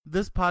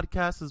This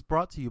podcast is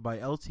brought to you by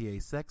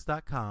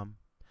LTASex.com.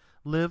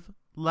 Live,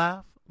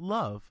 laugh,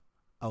 love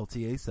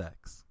LTA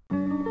Sex.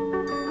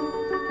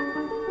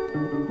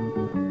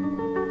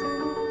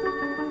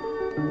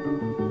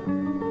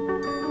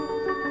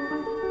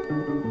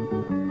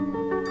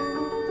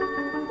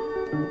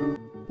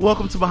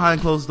 Welcome to Behind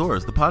Closed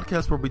Doors, the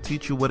podcast where we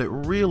teach you what it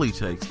really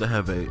takes to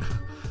have a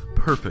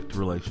perfect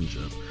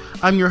relationship.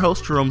 I'm your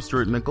host, Jerome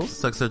Stewart Nichols,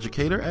 sex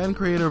educator and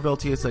creator of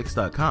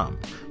LTASex.com.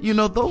 You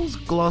know, those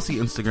glossy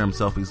Instagram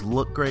selfies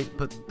look great,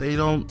 but they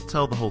don't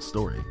tell the whole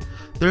story.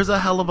 There's a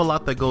hell of a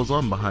lot that goes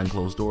on behind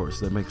closed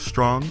doors that makes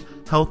strong,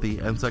 healthy,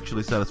 and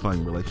sexually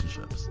satisfying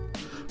relationships.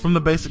 From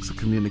the basics of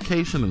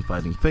communication and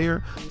fighting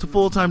fair, to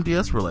full-time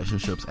DS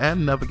relationships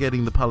and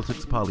navigating the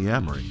politics of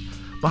polyamory,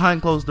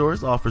 Behind Closed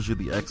Doors offers you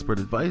the expert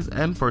advice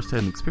and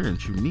first-hand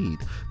experience you need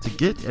to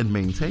get and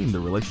maintain the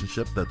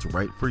relationship that's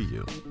right for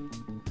you.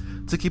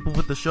 To keep up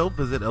with the show,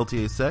 visit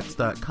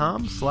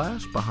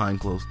ltasex.com/Behind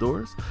Closed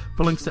Doors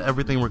for links to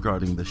everything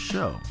regarding the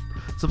show.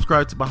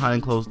 Subscribe to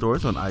Behind Closed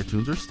Doors on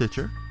iTunes or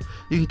Stitcher.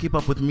 You can keep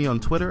up with me on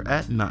Twitter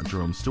at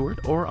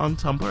NotJeromeStewart or on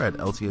Tumblr at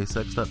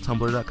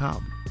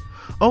ltasex.tumblr.com.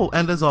 Oh,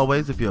 and as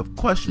always, if you have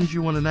questions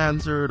you want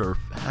answered or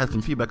had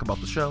some feedback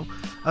about the show,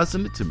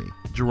 send it to me,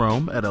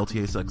 Jerome at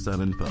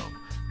ltasex.info,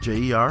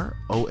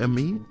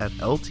 Jerome at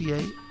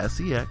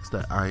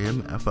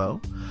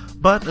ltasex.info.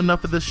 But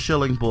enough of this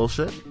shilling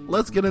bullshit.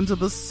 Let's get into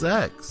the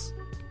sex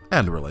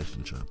and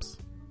relationships.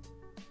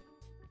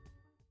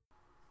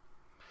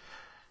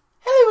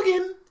 Hello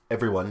again,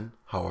 everyone.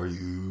 How are you?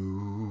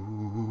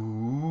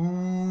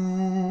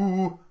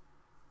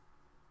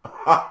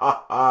 Ha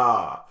ha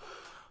ha.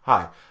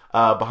 Hi.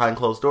 Behind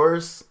Closed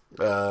Doors,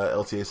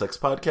 LTA Sex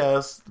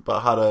Podcast,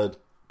 about how to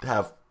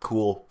have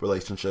cool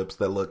relationships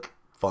that look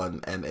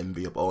fun and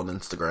enviable on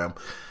Instagram,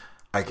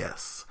 I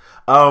guess.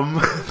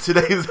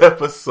 Today's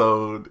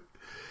episode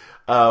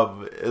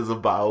is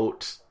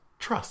about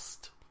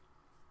trust.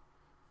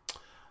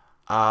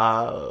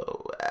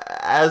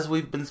 As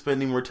we've been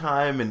spending more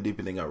time and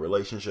deepening our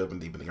relationship and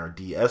deepening our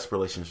DS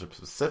relationship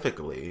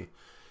specifically,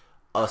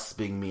 us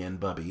being me and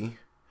Bubby,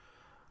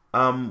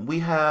 we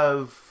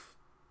have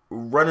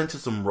run into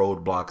some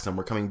roadblocks, and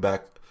we're coming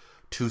back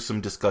to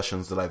some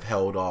discussions that I've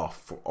held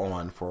off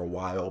on for a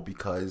while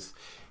because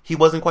he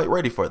wasn't quite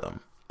ready for them.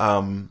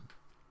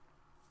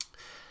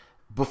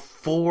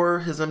 Before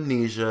his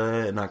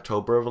amnesia in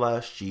October of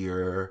last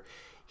year,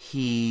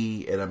 let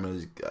me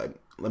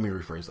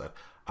rephrase that,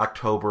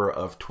 October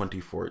of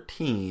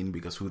 2014,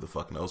 because who the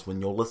fuck knows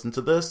when you'll listen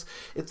to this?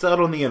 It's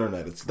out on the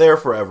internet. It's there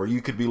forever.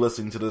 You could be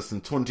listening to this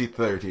in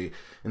 2030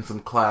 in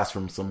some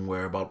classroom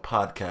somewhere about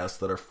podcasts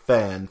that are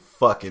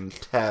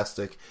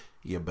fan-fucking-tastic.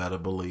 You better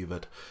believe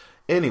it.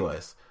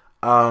 Anyways,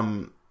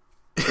 and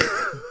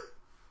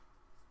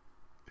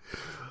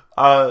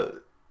one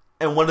of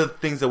the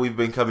things that we've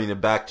been coming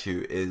back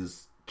to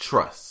is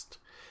trust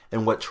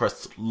and what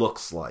trust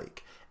looks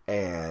like,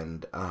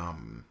 and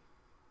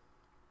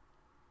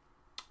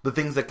the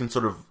things that can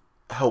sort of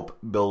help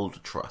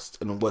build trust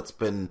and what's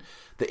been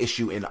the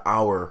issue in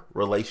our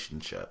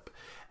relationship.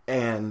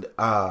 And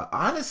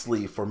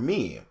honestly, for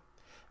me,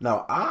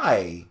 now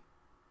I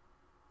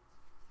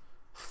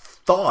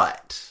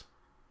thought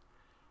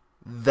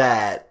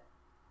that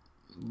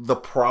the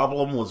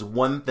problem was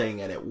one thing,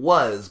 and it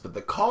was, but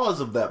the cause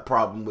of that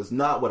problem was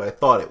not what I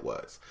thought it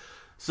was.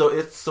 So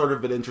it's sort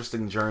of an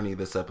interesting journey,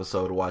 this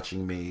episode,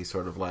 watching me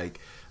sort of like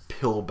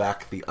peel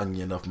back the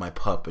onion of my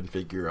pup and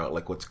figure out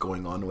like what's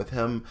going on with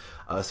him,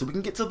 so we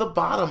can get to the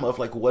bottom of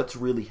like what's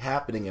really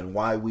happening and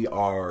why we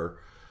are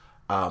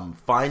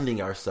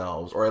finding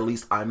ourselves, or at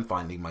least I'm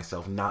finding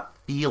myself, not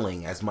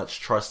feeling as much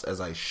trust as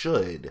I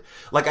should.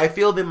 Like, I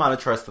feel the amount of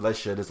trust that I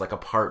should as like a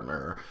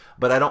partner,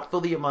 but I don't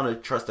feel the amount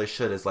of trust I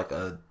should as like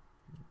a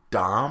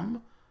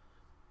dom,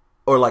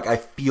 or like I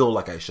feel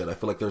like I should. I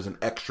feel like there's an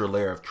extra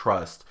layer of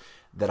trust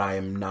that I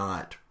am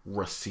not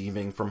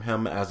receiving from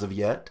him as of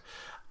yet.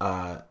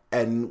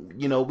 And,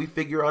 you know, we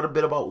figure out a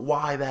bit about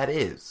why that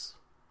is.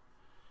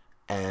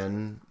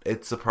 And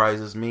it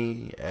surprises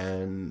me,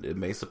 and it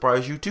may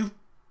surprise you too.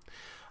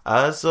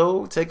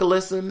 So take a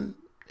listen.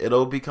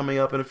 It'll be coming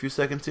up in a few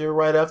seconds here,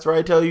 right after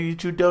I tell you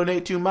to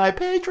donate to my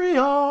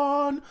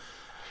Patreon.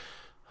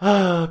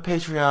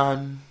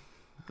 Patreon.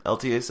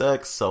 LTA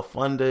Sex,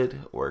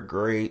 self-funded. We're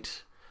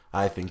great.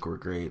 I think we're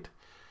great.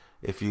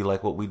 If you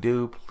like what we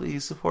do,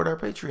 please support our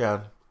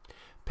Patreon.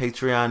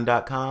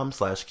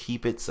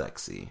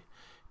 Patreon.com/keepitsexy.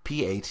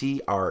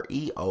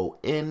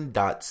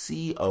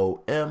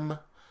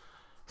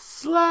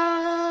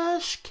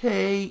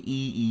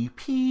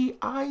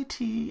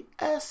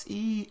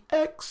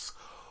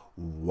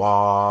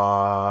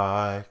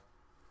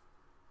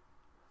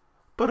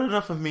 But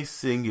enough of me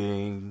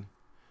singing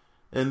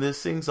in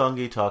this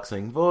sing-songy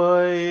talking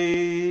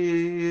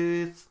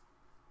voice.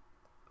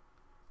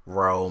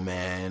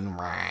 Roman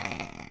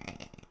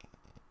Reigns.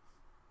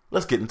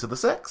 Let's get into the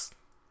sex.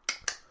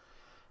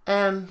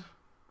 And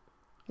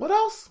what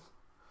else?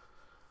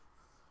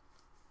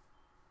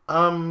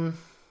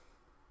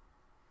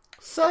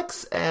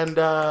 Sex and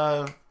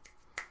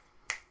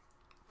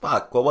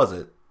Fuck, what was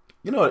it?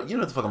 You know what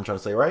the fuck I'm trying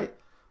to say, right?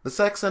 The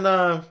sex and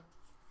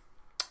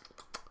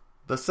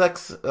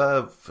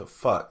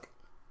fuck.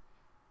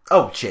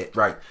 Oh shit,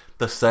 right.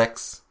 The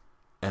sex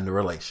and the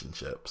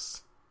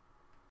relationships.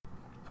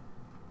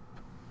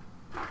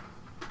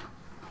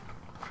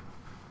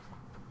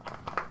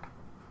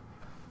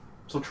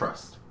 So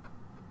trust.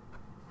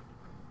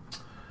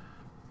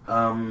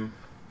 Why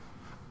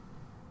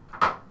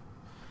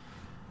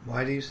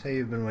do you say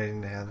you've been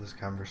waiting to have this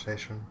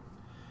conversation?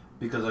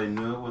 Because I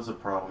knew it was a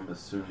problem as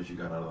soon as you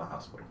got out of the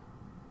hospital.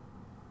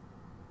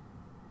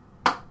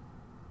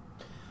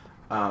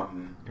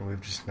 And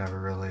we've just never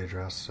really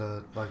addressed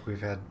it. Like,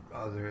 we've had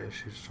other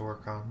issues to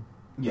work on.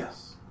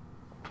 Yes.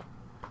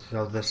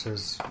 So this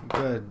is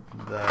good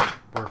that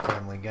we're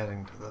finally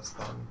getting to this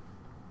then.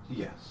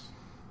 Yes.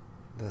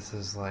 This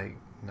is like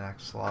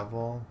next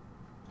level?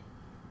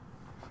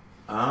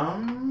 Or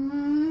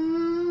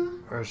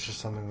it's just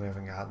something we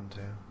haven't gotten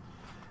to?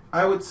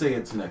 I would say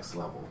it's next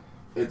level.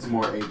 It's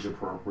more age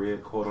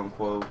appropriate, quote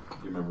unquote.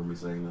 You remember me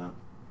saying that?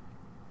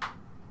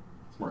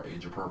 It's more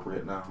age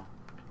appropriate now.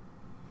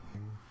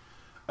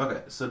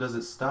 Okay, so does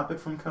it stop it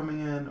from coming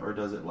in, or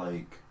does it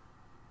like...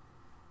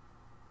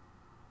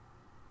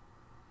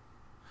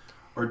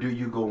 Or do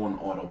you go on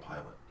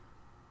autopilot?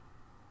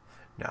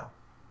 No.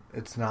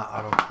 It's not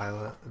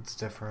autopilot. It's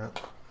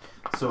different.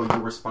 So your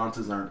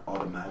responses aren't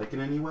automatic in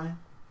any way?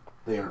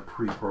 They are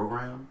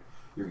pre-programmed?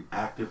 You're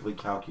actively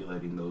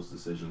calculating those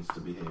decisions to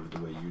behave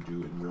the way you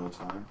do in real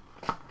time?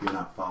 You're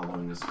not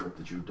following a script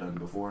that you've done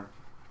before?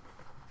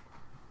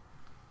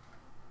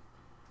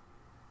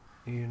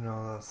 You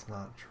know that's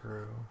not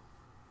true.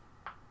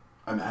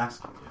 I'm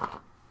asking you.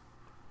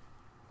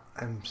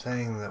 I'm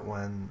saying that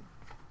when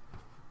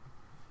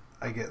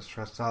I get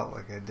stressed out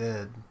like I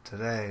did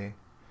today,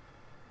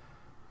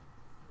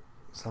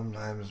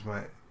 sometimes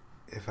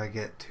if I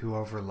get too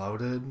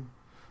overloaded,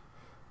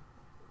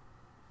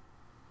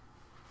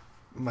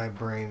 my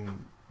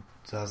brain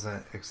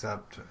doesn't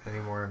accept any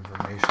more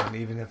information.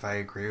 Even if I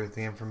agree with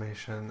the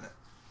information,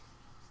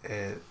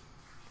 it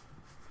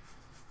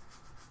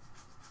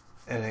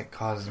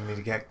causes me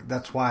to get...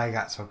 That's why I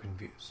got so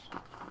confused.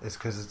 It's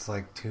because it's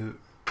like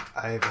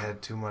I've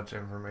had too much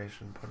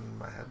information put in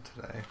my head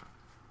today.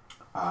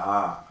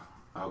 Ah,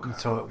 okay. And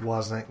so it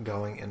wasn't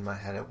going in my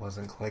head. It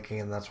wasn't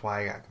clicking, and that's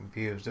why I got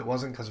confused. It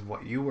wasn't because of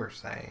what you were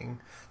saying.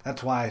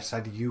 That's why I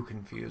said you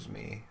confused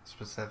me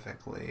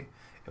specifically.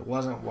 It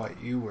wasn't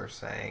what you were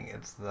saying.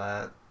 It's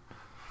that...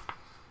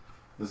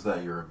 Is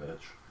that you're a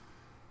bitch?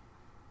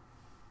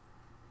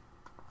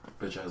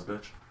 Bitch ass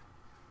bitch?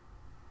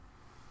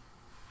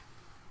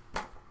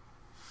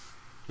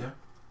 Yeah?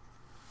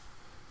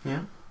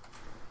 Yeah?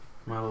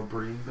 My little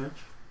breeding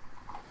bitch?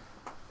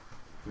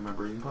 You my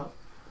breeding pup?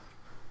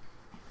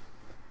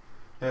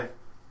 Hey.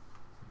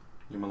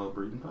 You my little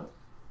breeding pup?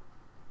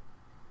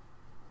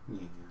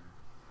 Yeah.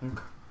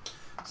 Okay.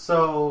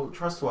 So,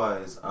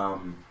 trust-wise,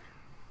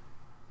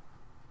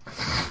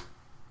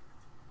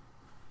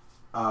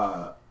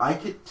 I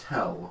could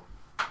tell.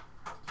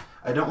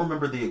 I don't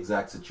remember the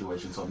exact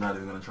situation, so I'm not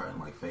even going to try and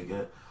like fake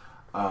it.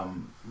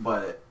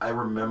 But I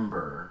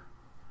remember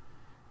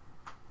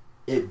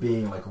it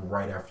being like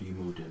right after you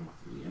moved in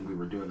with me, and we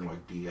were doing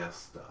like DS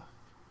stuff.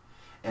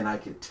 And I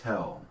could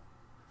tell,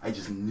 I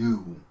just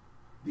knew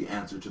the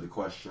answer to the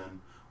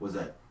question was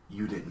that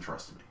you didn't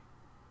trust me.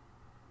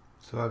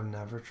 So I've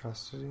never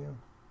trusted you?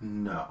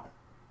 No.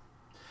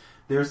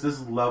 There's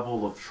this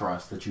level of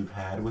trust that you've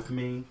had with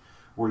me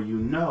where you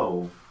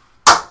know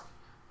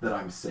that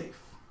I'm safe.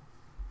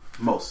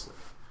 Mostly.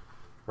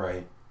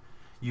 Right?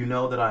 You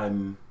know that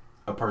I'm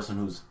a person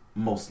who's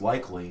most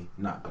likely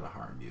not going to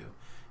harm you.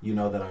 You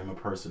know that I'm a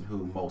person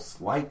who most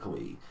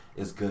likely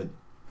is good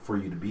for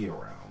you to be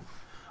around.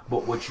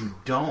 But what you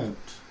don't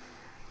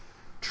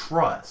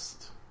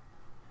trust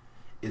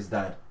is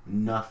that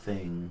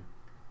nothing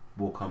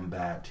will come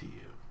bad to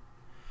you.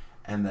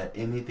 And that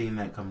anything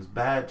that comes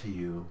bad to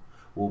you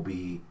will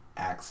be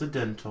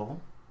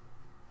accidental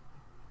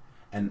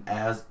and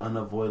as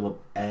unavoidable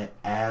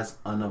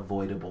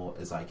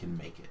as I can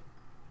make it.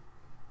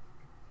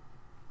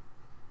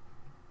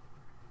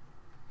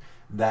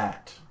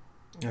 That.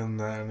 And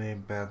that any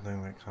bad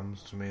thing that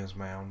comes to me is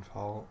my own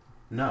fault?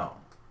 No.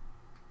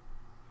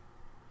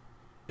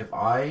 If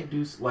I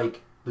do,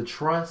 like, the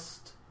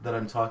trust that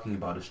I'm talking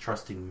about is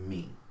trusting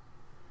me.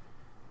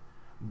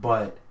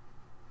 But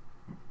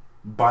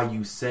by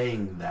you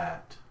saying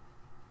that,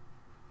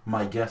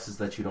 my guess is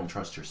that you don't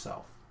trust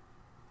yourself.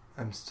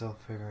 I'm still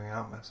figuring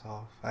out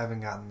myself. I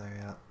haven't gotten there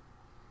yet.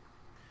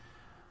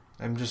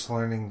 I'm just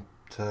learning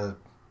to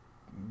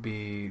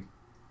be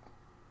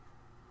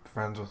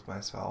friends with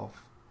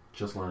myself.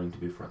 Just learning to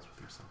be friends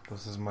with yourself.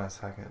 This is my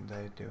second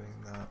day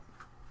doing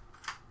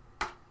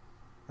that.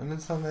 And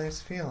it's a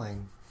nice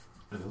feeling.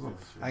 It is a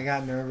nice feeling. I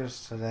got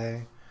nervous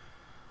today,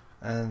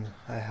 and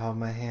I held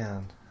my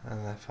hand,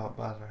 and I felt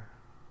better.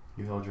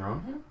 You held your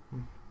own hand?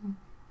 Mm-hmm.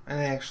 And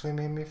it actually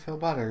made me feel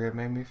better. It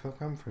made me feel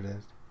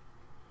comforted.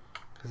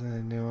 Because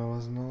I knew I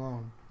wasn't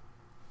alone.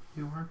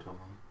 You weren't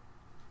alone.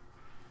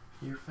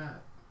 You're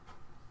fat.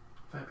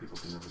 Fat people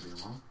can never be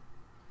alone.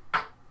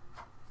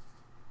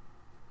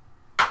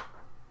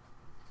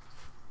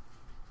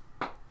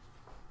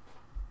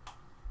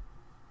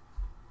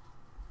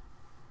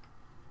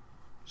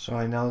 So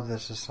I know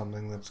this is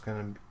something that's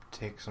going to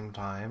take some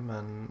time,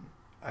 and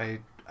I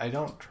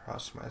don't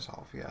trust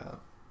myself yet.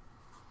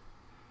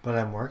 But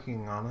I'm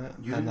working on it.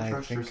 You and didn't I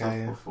trust think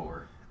yourself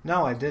before.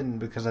 No, I didn't,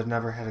 because I've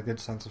never had a good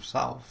sense of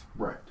self.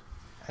 Right.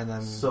 And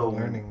I'm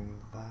learning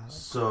that.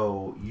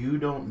 So you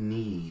don't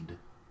need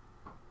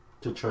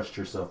to trust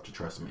yourself to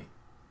trust me.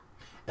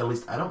 At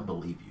least I don't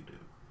believe you do.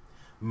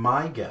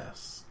 My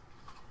guess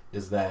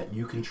is that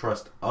you can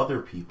trust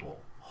other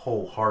people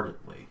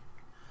wholeheartedly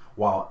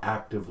while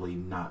actively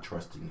not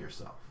trusting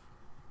yourself.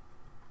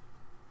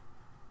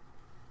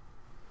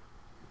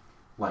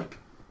 Like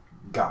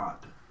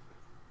God.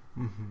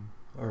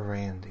 Mm-hmm. Or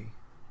Randy.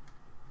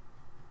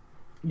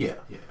 Yeah.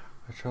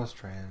 I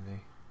trust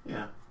Randy.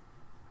 Yeah.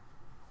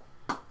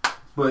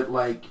 But,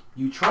 like,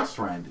 you trust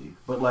Randy.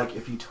 But, like,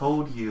 if he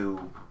told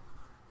you,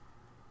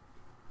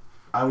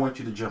 I want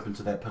you to jump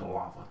into that pit of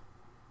lava.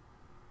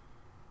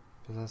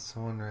 But that's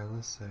so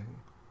unrealistic.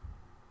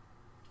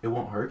 It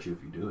won't hurt you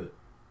if you do it.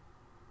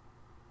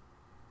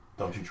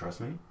 Don't you trust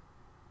me?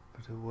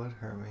 But it would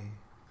hurt me,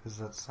 because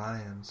that's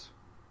science.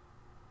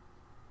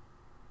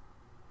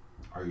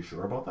 Are you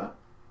sure about that?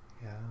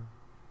 Yeah.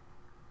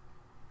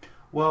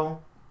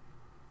 Well,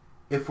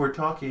 if we're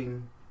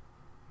talking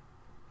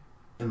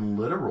in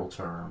literal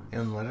terms...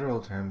 In literal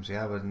terms,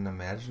 yeah, but in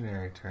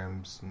imaginary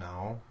terms,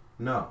 no.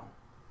 No.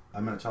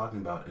 I'm not talking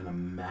about in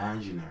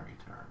imaginary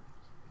terms.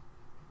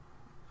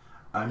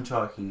 I'm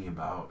talking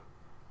about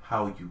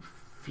how you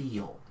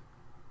feel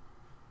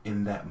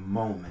in that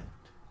moment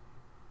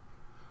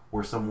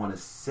where someone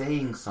is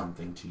saying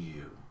something to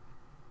you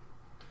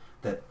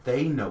that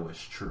they know is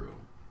true.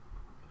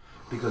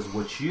 Because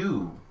what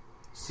you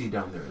see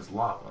down there is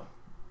lava.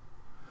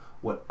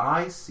 What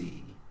I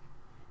see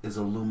is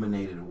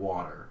illuminated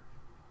water.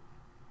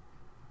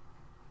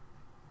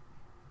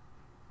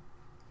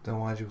 Then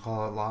why'd you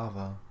call it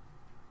lava?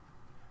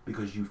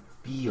 Because you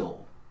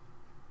feel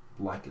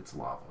like it's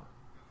lava.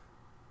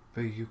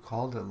 But you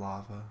called it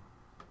lava.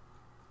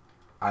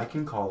 I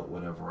can call it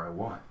whatever I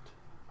want.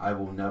 I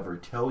will never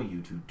tell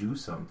you to do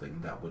something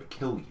that would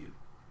kill you.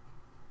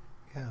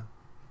 Yeah.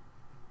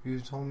 You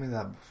told me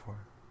that before.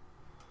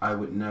 I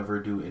would never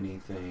do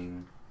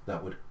anything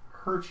that would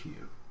hurt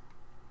you.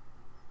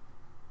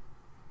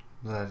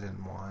 That I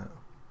didn't want.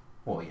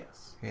 Well,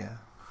 yes. Yeah.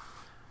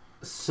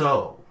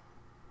 So,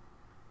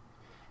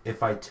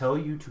 if I tell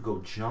you to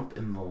go jump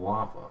in the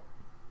lava,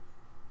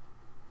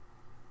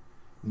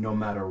 no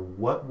matter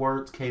what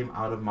words came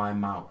out of my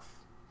mouth...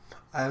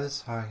 I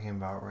was talking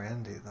about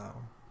Randy,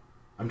 though.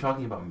 I'm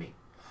talking about me.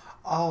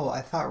 Oh,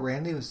 I thought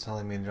Randy was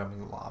telling me to jump in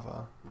the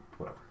lava.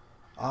 Whatever.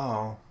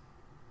 Oh.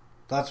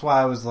 That's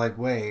why I was like,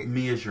 wait.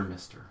 Me is your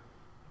mister.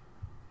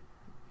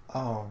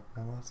 Oh,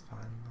 well, that's fine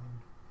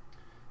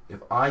then.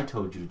 If I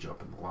told you to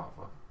jump in the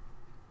lava,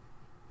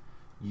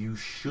 you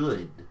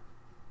should,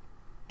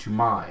 to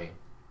my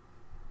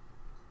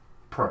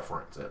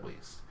preference at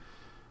least,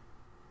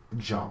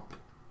 jump.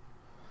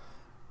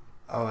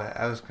 Oh,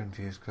 I was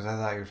confused because I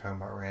thought you were talking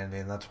about Randy,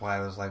 and that's why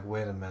I was like,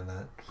 wait a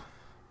minute.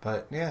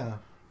 But yeah,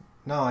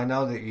 no, I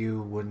know that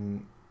you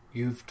wouldn't.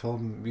 You've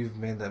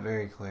made that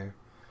very clear.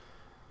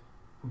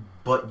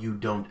 But you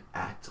don't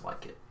act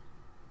like it.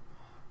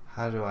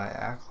 How do I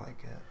act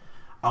like it?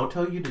 I'll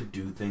tell you to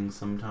do things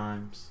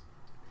sometimes,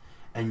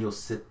 and you'll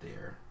sit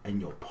there, and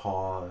you'll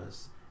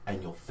pause,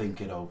 and you'll think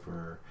it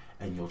over,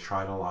 and you'll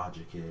try to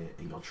logic it,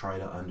 and you'll try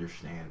to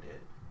understand it.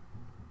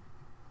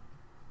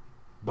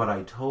 But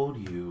I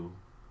told you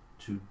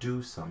to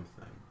do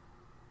something.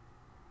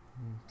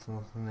 It's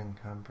listening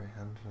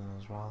comprehension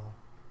as well.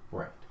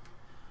 Right.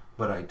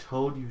 But I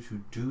told you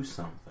to do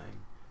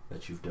something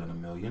that you've done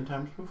 1,000,000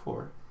 times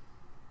before,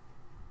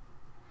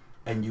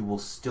 and you will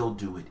still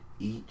do it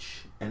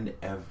each and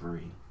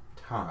every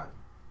time.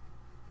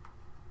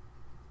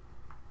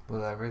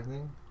 With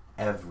everything?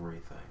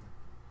 Everything.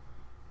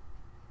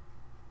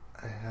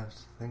 I have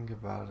to think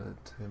about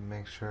it to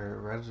make sure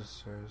it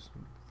registers,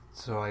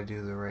 so I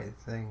do the right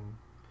thing.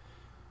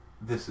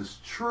 This is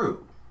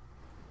true.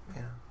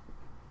 Yeah.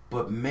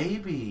 But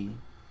maybe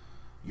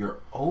you're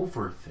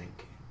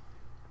overthinking.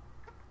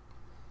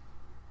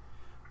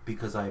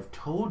 Because I've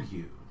told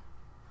you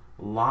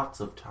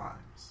lots of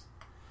times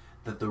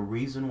that the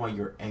reason why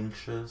you're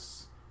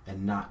anxious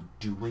and not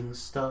doing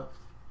stuff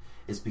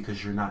is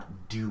because you're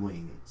not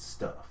doing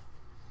stuff.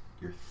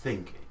 You're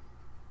thinking.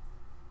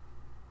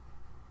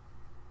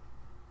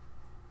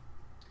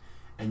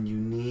 And you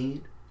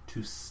need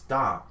to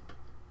stop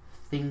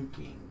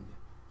thinking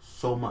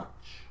so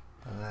much.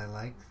 But I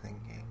like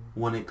thinking.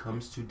 When it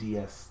comes to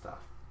DS stuff.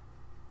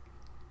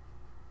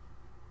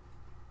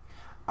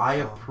 I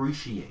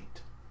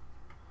appreciate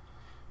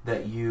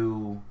that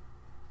you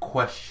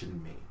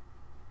question me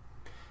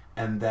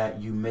and that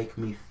you make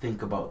me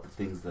think about the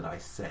things that I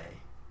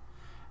say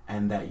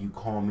and that you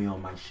call me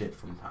on my shit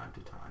from time to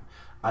time.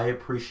 I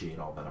appreciate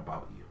all that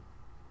about you.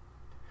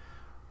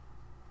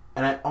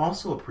 And I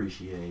also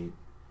appreciate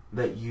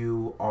that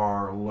you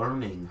are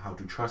learning how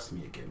to trust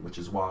me again, which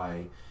is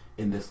why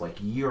in this like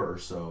year or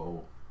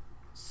so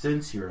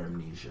since your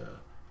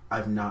amnesia,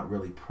 I've not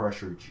really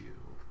pressured you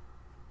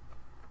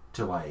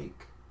to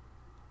like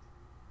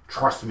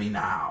trust me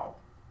now.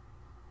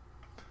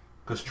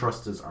 Because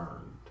trust is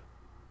earned.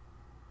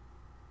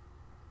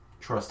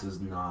 Trust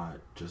is not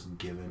just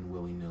given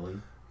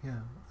willy-nilly. Yeah,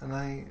 and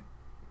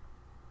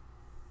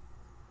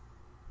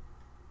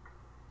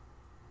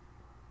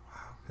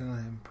how can I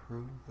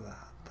improve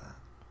that then?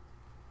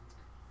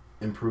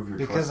 Improve your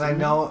because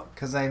trust?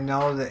 Because I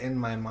know that in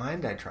my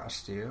mind I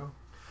trust you.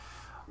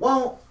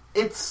 Well,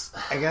 I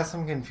guess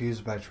I'm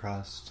confused by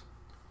trust.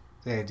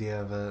 The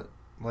idea of it.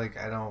 Like,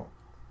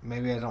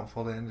 maybe I don't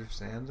fully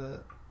understand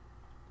it.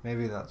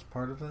 Maybe that's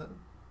part of it.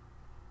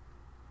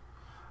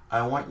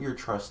 I want your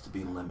trust to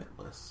be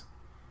limitless.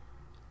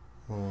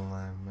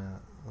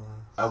 Limitless.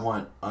 I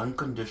want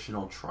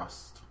unconditional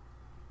trust.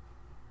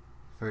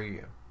 For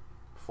you.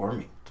 For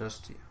me.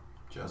 Just you.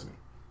 Just me.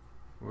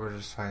 We're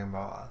just talking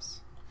about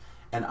us.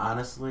 And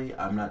honestly,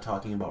 I'm not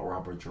talking about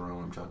Robert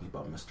Jerome. I'm talking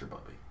about Mr.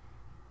 Bubby.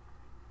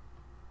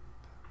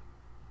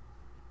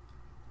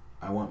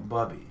 I want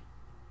Bubby,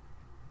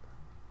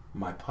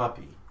 my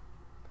puppy,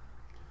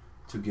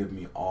 to give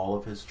me all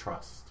of his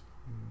trust.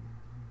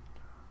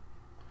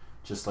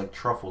 Just like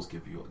Truffles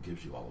gives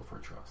you all of her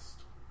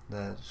trust.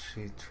 That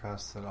she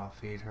trusts that I'll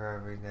feed her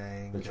every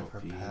day and that give you'll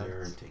her feed pets.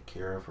 her and take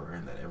care of her,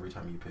 and that every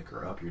time you pick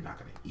her up, you're not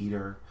going to eat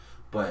her.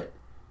 But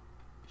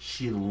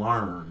she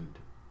learned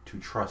to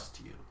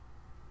trust you.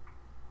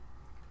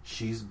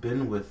 She's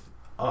been with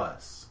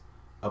us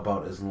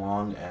about as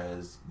long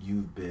as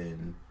you've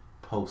been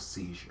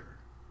post-seizure.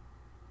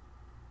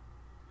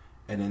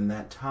 And in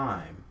that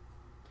time,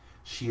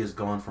 she has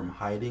gone from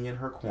hiding in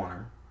her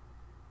corner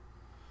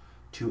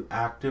to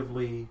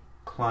actively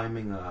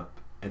climbing up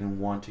and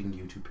wanting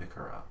you to pick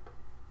her up.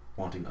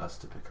 Wanting us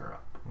to pick her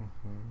up.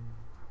 Mm-hmm.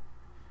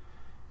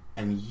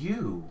 And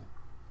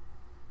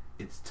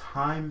it's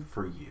time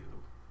for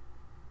you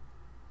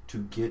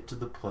to get to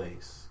the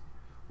place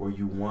where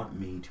you want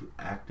me to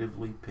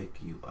actively pick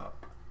you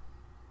up.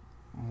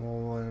 Well,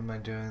 what am I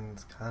doing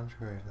that's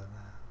contrary to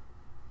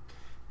that?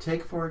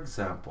 Take, for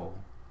example,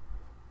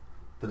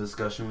 the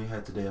discussion we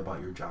had today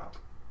about your job.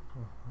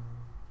 Uh-huh.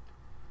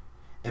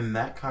 In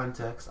that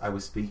context, I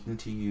was speaking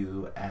to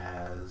you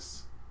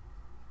as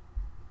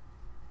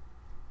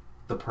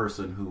the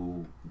person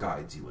who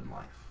guides you in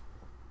life.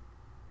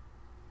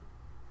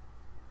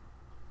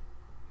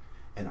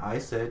 And I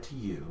said to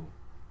you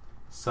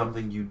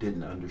something you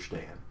didn't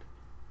understand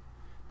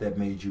that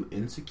made you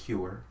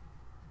insecure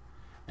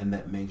and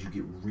that made you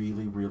get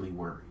really, really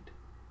worried.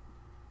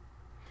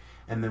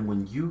 And then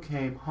when you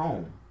came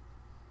home,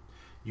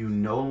 you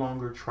no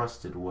longer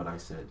trusted what I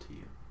said to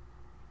you.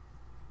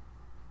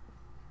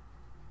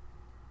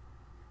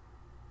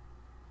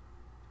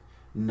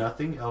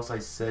 Nothing else I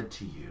said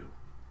to you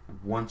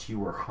once you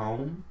were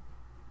home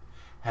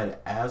had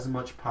as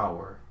much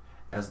power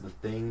as the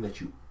thing that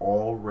you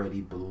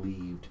already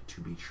believed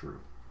to be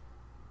true.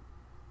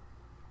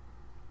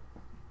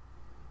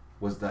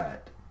 Was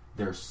that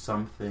there's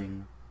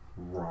something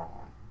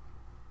wrong.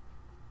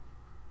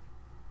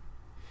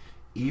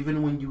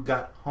 Even when you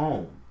got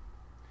home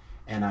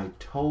and I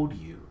told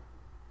you,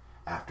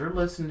 after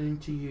listening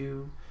to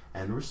you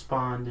and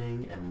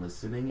responding and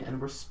listening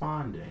and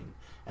responding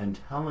and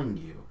telling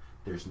you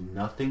there's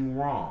nothing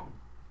wrong,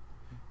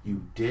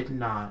 you did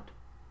not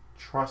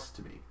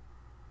trust me.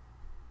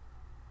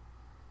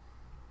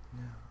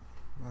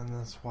 Yeah, and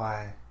that's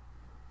why,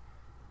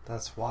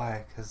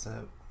 because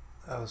that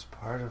was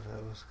part of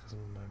it, was because of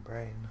my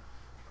brain.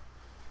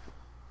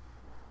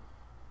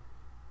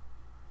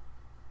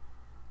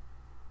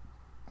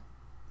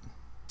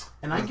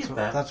 And I get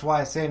that. That's why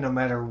I say no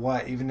matter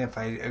what, even if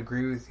I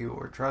agree with you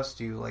or trust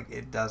you, like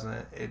it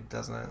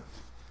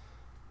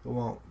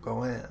won't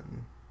go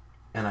in.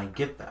 And I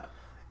get that.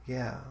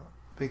 Yeah,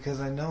 because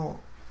I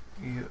know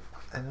you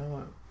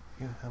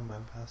have my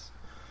best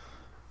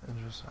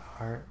interest at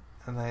heart,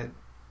 and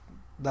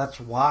that's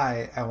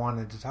why I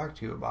wanted to talk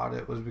to you about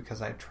it, was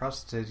because I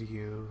trusted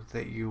you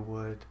that you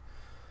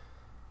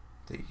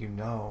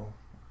know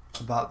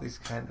about these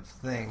kind of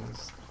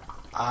things.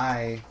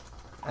 I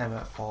am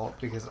at fault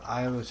because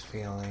I was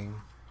feeling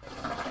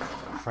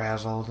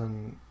frazzled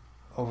and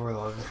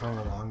overloaded from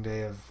a long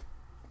day of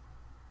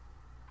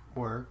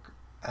work,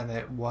 and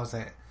it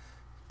wasn't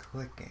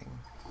clicking.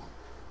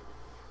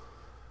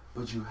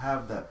 But you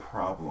have that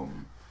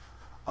problem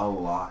a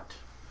lot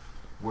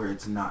where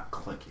it's not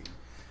clicking.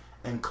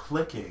 And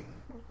clicking,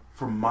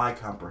 from my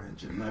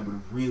comprehension, and I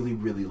would really,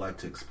 really like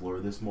to explore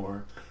this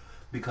more,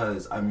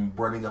 because I'm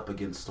running up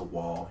against a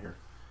wall here.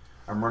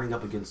 I'm running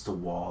up against a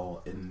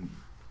wall in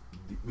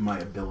my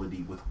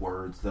ability with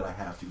words that I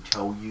have to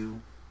tell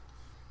you.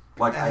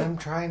 Like, I'm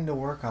trying to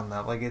work on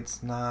that. Like,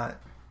 it's not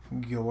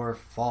your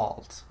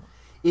fault.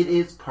 It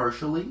is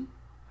partially.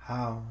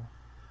 How?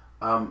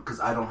 Because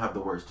I don't have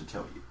the words to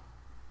tell you.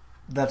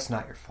 That's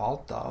not your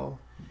fault, though.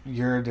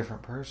 You're a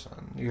different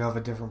person. You have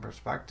a different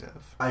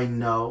perspective. I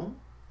know,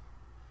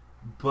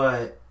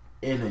 but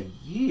in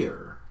a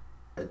year,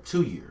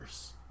 2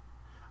 years,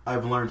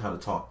 I've learned how to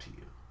talk to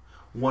you.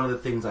 One of the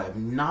things I have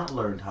not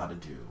learned how to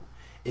do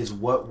is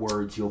what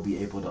words you'll be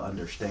able to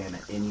understand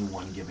at any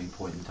one given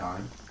point in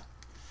time,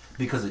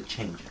 because it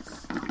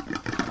changes.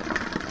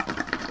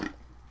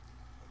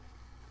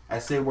 I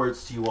say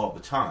words to you all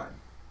the time,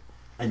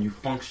 and you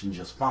function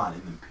just fine.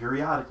 And then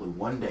periodically,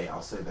 one day,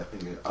 I'll say that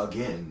thing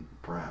again,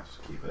 perhaps,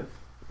 keep it,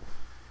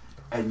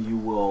 and you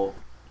will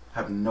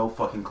have no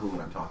fucking clue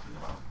what I'm talking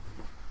about.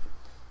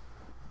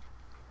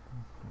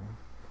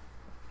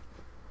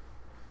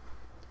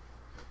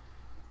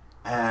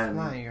 And it's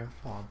not your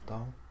fault,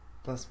 though.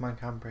 That's my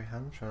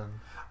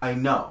comprehension. I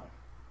know.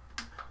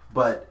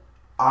 But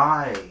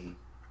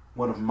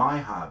one of my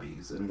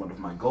hobbies and one of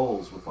my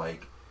goals with,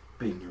 like,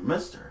 being your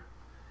mister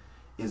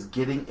is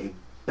getting a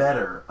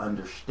better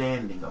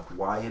understanding of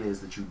why it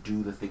is that you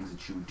do the things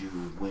that you do,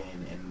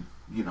 when, and,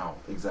 you know,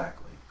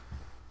 exactly.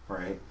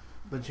 Right?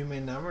 But you may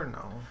never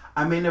know.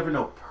 I may never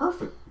know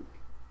perfectly.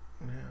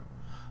 Yeah.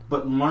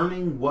 But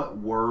learning what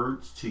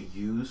words to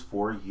use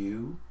for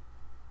you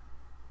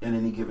in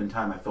any given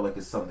time, I feel like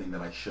is something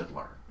that I should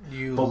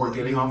learn. But we're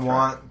getting off track. You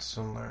want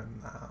to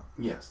learn that.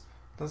 Yes.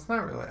 That's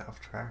not really off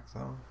track,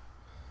 though.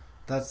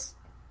 That's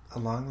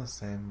along the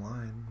same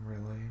line,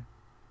 really.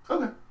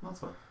 Okay, that's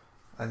fine.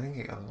 I think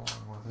it goes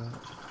along with it.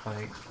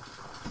 Like,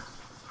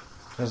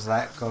 because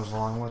that goes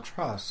along with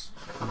trust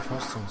and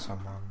trusting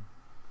someone.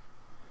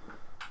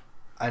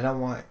 I don't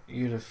want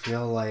you to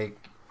feel like...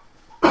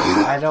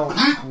 I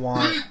don't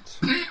want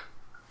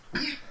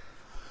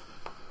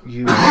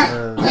you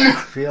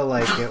to feel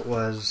like it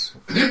was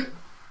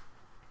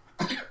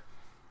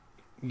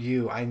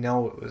you. I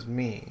know it was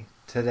me.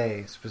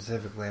 Today,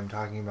 specifically, I'm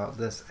talking about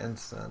this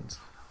instance.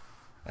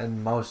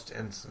 And most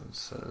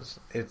instances,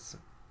 it's...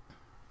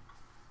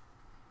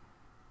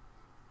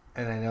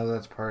 And I know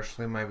that's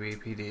partially my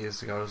BPD is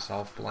to go to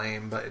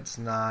self-blame, but it's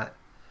not...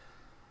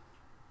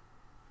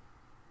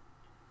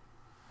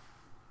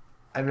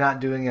 I'm not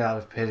doing it out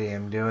of pity.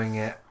 I'm doing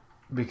it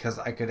because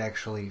I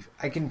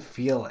can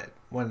feel it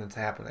when it's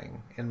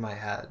happening in my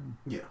head.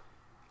 Yeah.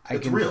 I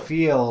can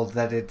feel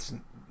that it's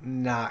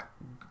not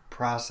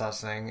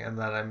processing and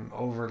that I'm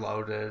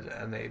overloaded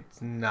and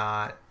it's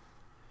not...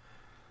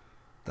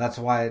 That's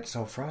why it's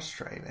so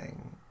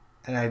frustrating.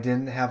 And I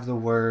didn't have the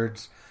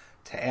words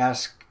to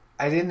ask...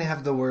 I didn't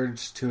have the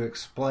words to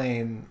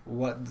explain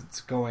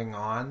what's going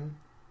on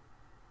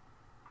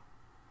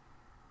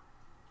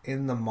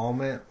in the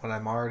moment when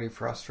I'm already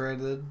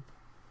frustrated.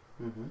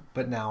 Mm-hmm.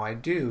 But now I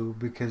do,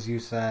 because you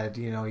said,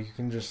 you know, you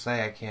can just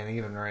say I can't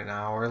even right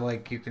now, or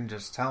like you can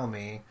just tell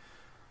me,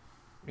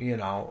 you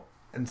know,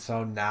 and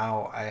so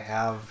now I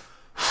have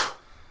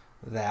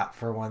that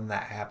for when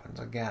that happens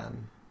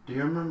again. Do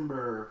you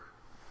remember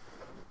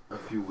a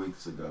few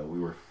weeks ago we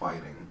were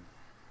fighting?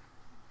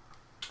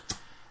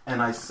 And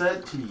I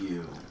said to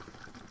you,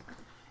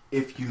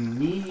 if you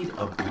need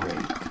a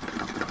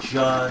break,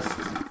 just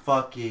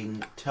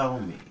fucking tell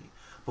me.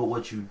 But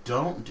what you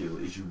don't do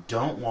is you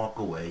don't walk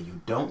away,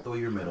 you don't throw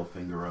your middle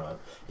finger up,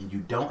 and you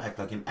don't act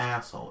like an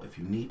asshole. If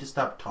you need to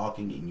stop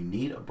talking and you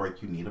need a break,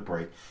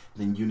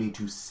 then you need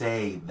to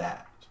say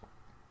that.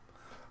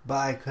 But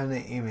I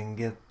couldn't even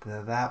get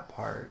to that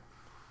part.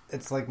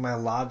 It's like my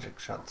logic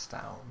shuts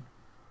down.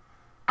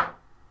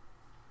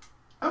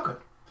 Okay.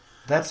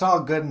 That's all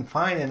good and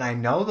fine, and I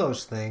know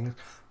those things,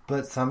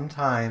 but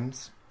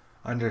sometimes,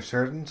 under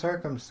certain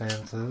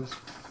circumstances,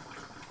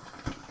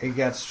 it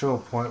gets to a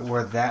point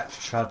where that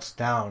shuts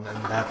down,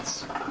 and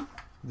that's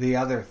the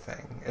other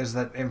thing, is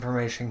that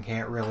information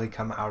can't really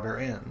come out or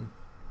in.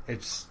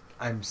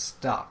 I'm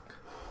stuck.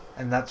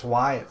 And that's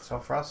why it's so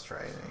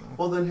frustrating.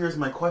 Well, then here's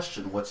my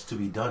question. What's to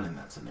be done in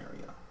that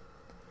scenario?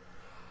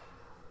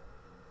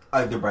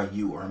 Either by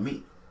you or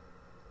me.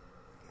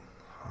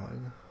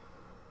 Hug.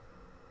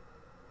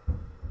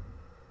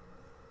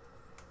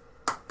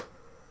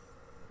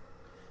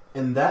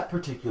 In that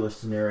particular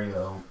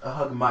scenario, a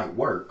hug might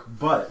work,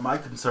 but my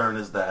concern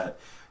is that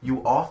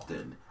you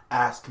often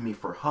ask me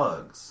for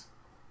hugs,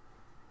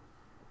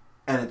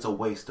 and it's a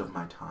waste of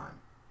my time.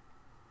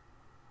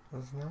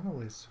 It's not a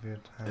waste of your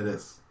time. It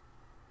is.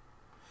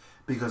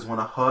 Because when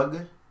a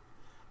hug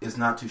is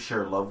not to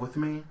share love with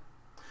me,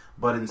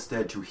 but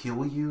instead to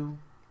heal you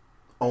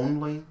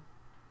only,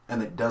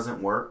 and it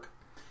doesn't work,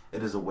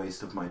 it is a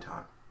waste of my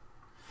time.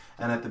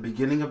 And at the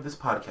beginning of this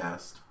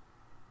podcast,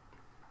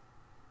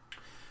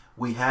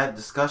 we had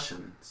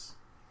discussions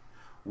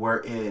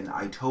wherein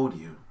I told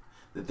you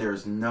that there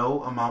is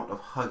no amount of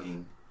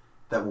hugging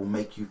that will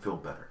make you feel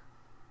better.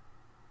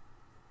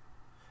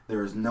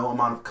 There is no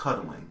amount of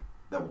cuddling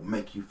that will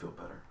make you feel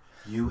better.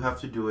 You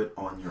have to do it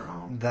on your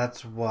own.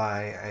 That's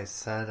why I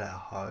said a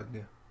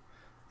hug,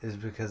 is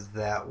because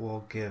that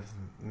will give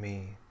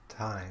me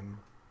time.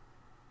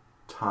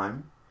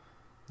 Time?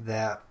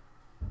 That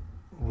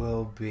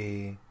will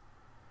be,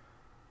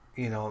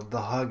 you know,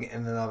 the hug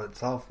in and of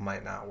itself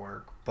might not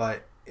work,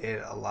 but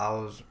it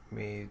allows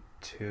me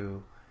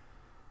to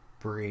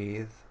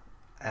breathe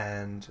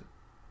and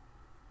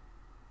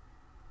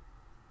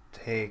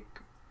take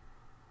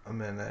a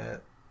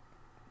minute.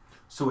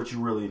 So what you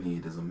really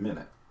need is a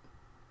minute.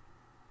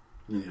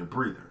 You need a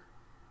breather.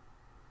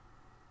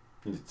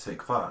 You need to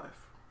take 5.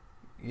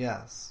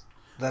 Yes.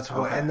 That's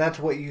what, and that's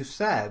what you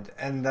said.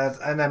 And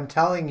I'm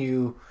telling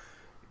you,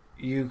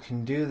 you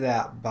can do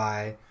that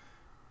by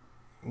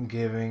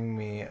giving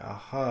me a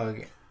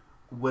hug.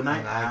 When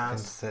I can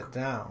sit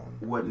down.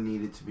 What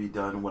needed to be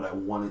done, what I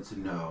wanted to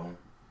know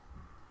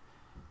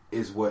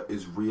is what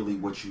is really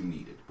what you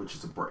needed, which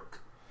is a break.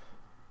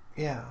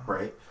 Yeah.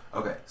 Right?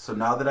 Okay, so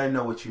now that I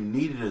know what you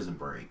needed is a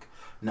break,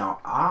 now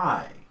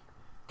I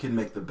can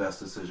make the best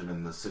decision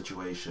in the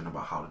situation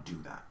about how to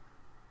do that.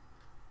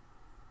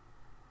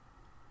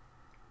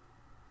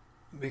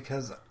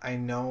 Because I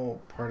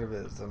know part of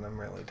it is that I'm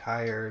really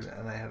tired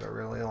and I had a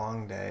really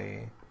long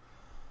day.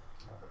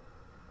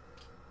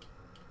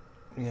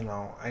 You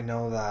know, I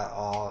know that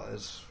all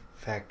is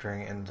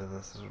factoring into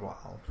this as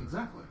well.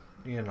 Exactly.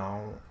 You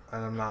know,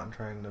 and I'm not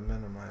trying to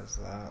minimize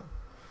that.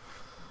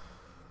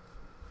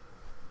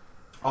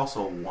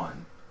 Also,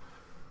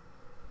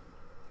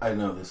 I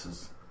know this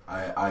is...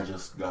 I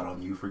just got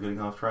on you for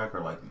getting off track, or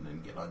like,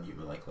 didn't get on you,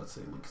 but like, let's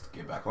say let's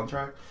get back on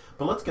track.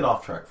 But let's get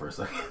off track for a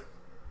second.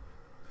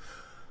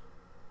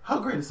 How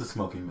great is the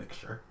smoking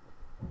mixture?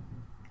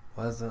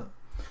 What is it?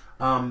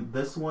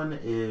 This one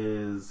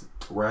is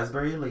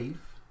raspberry leaf,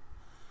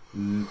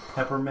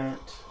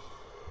 peppermint,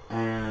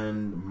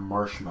 and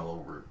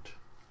marshmallow root.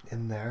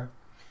 In there?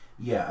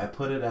 Yeah, I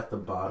put it at the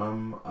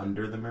bottom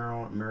under the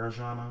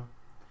marijuana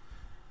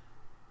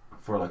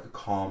for like a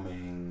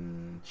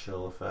calming,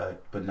 chill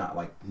effect, but not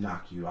like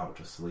knock you out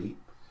to sleep.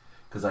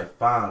 Because I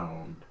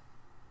found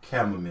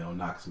chamomile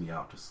knocks me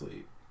out to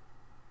sleep.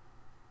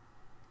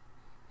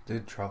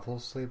 Did Truffle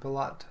sleep a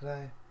lot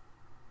today?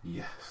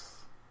 Yes.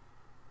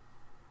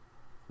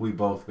 We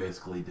both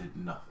basically did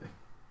nothing.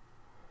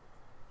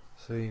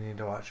 So you need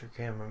to watch your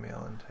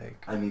chamomile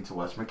intake. I need to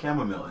watch my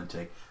chamomile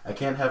intake. I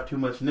can't have too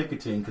much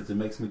nicotine because it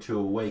makes me too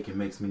awake and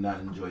makes me not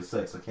enjoy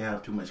sex. I can't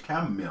have too much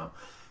chamomile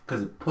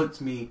because it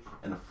puts me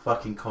in a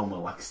fucking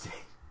coma-like state.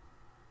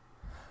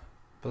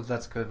 But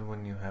that's good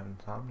when you have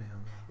insomnia.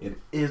 It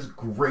is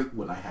great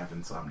when I have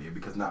insomnia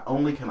because not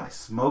only can I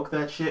smoke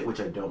that shit, which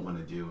I don't want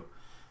to do.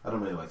 I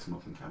don't really like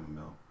smoking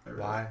chamomile.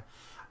 Why?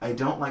 I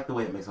don't like the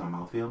way it makes my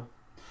mouth feel.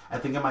 I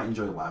think I might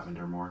enjoy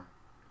lavender more.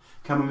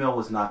 Chamomile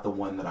was not the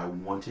one that I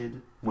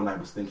wanted when I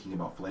was thinking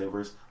about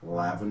flavors.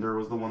 Lavender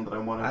was the one that I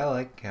wanted. I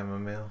like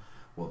chamomile.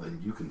 Well, then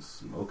you can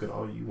smoke it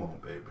all you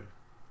want, baby.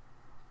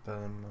 But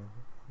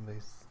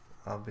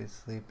I'll be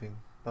sleeping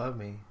above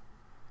me.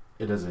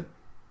 It doesn't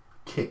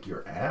kick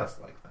your ass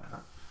like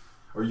that.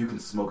 Or you can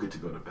smoke it to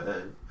go to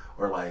bed.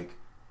 Or like,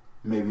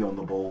 maybe on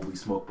the bowl we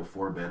smoke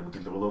before bed, we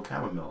can throw a little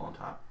chamomile on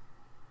top.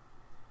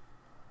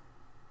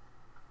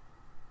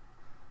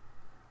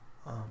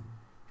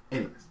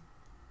 Anyways.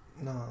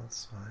 No,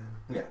 it's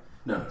fine. Yeah.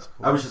 No.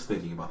 Cool. I was just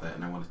thinking about that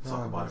and I wanted to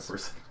talk about it for a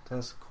second.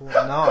 That's cool.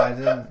 No, I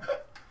didn't.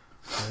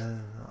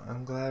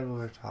 I'm glad we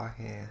were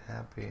talking and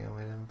happy and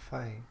we didn't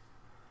fight.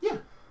 Yeah.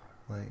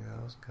 Like,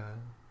 that was good.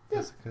 Yeah.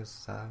 That's good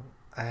stuff.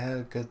 I had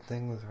a good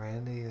thing with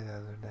Randy the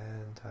other day I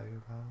didn't tell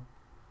you about.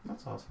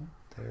 That's awesome.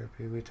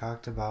 Therapy. We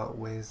talked about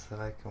ways that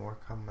I can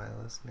work on my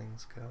listening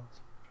skills.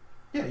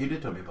 Yeah, you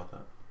did tell me about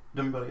that.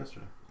 You told me about it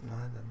yesterday. No,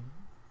 I didn't.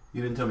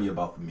 You didn't tell me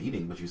about the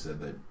meeting, but you said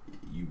that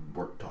you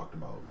talked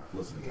about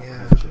listening Yeah,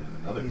 comprehension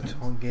and other things.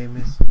 He gave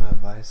me some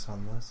advice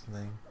on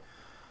listening.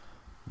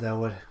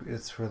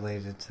 It's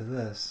related to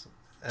this.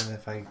 And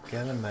if I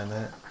get a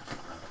minute,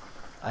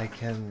 I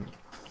can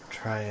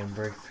try and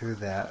break through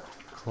that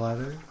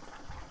clutter.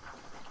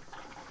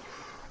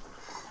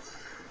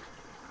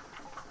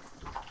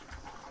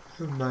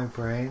 In my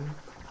brain.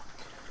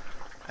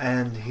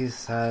 And he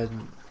said,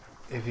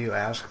 if you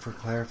ask for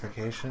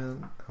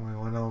clarification, and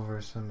we went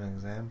over some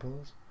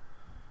examples.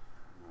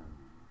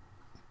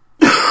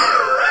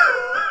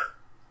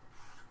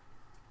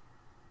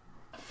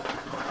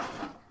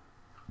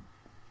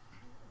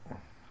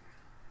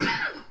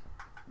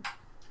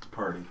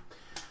 Party.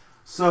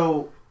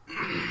 So,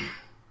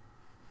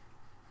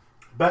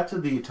 back to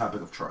the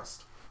topic of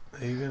trust.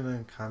 Are you going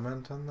to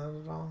comment on that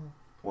at all?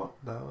 What?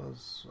 I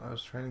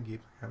was trying to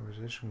keep the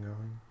conversation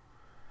going.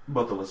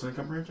 About the listening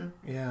comprehension?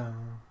 Yeah.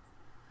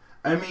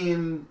 I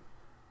mean,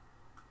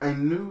 I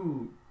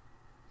knew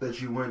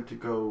that you went to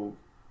go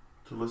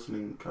to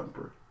listening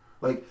compre.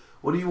 Like,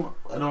 what do you want?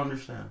 I don't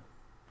understand.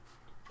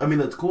 I mean,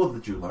 it's cool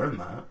that you learned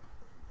that.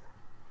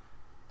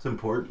 It's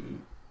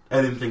important.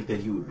 I didn't think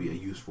that he would be a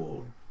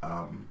useful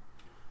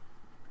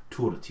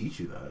tool to teach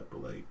you that,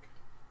 but like...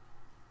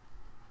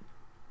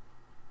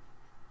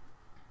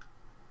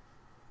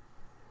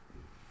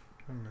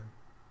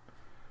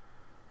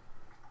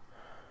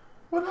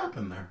 What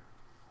happened there?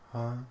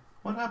 Huh?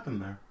 What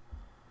happened there?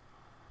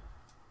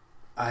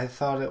 I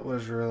thought it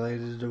was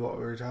related to what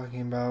we were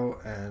talking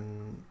about,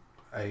 and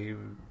I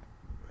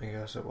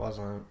guess it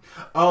wasn't.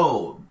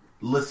 Oh,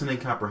 listening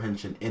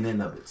comprehension in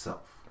and of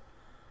itself.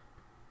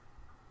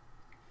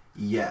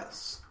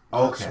 Yes.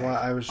 That's Okay. why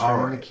I was All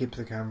trying right. to keep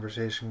the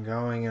conversation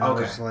going, and I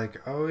Okay. was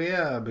like, oh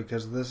yeah,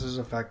 because this is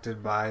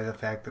affected by the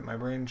fact that my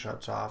brain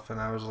shuts off,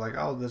 and I was like,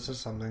 oh, this is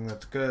something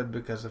that's good,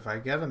 because if I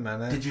get a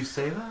minute... Did you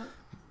say that?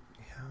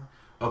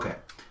 Yeah. Okay.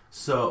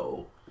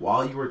 So,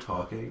 while you were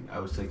talking, I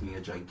was taking a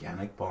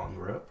gigantic bong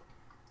rip.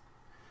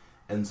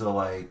 And so,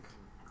 like,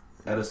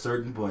 at a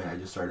certain point, I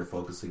just started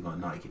focusing on,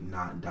 like,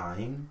 not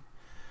dying.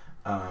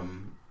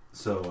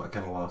 So I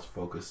kind of lost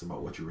focus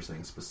about what you were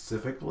saying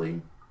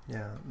specifically.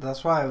 Yeah,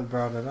 that's why I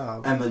brought it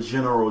up. And the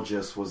general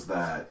gist was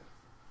that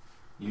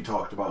you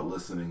talked about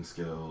listening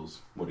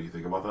skills. What do you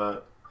think about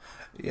that?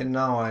 You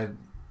know,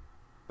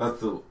 That's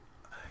the...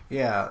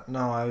 Yeah,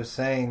 no, I was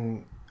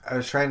saying... I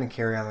was trying to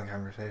carry on the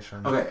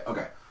conversation.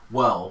 Okay.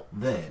 Well,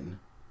 then,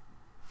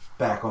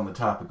 back on the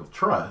topic of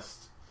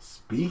trust,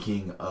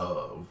 speaking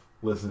of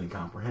listening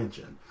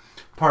comprehension,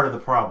 part of the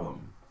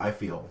problem, I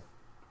feel,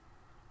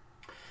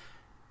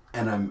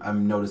 and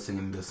I'm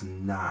noticing this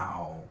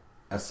now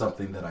as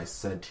something that I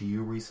said to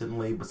you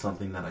recently, but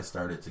something that I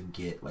started to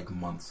get like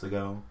months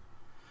ago,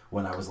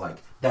 when I was like,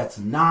 that's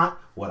not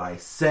what I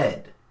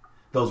said.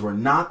 Those were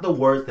not the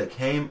words that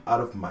came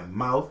out of my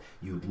mouth.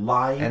 You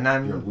lying.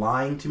 You're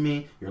lying to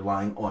me. You're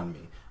lying on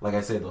me. Like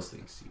I say those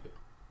things to you.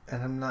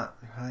 And I'm not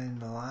trying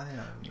to lie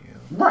on you.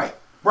 Right.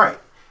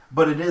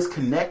 But it is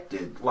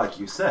connected, like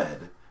you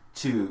said,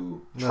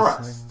 to trust.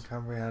 Listening,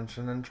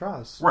 comprehension, and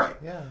trust. Right.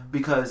 Yeah.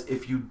 Because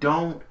if you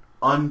don't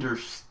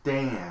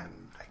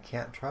understand I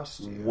can't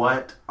trust you.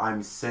 what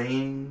I'm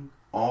saying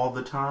all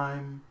the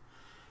time,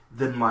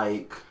 then,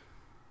 like,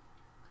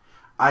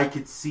 I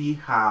could see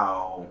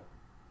how...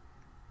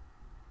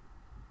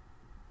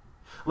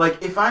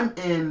 Like, if I'm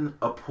in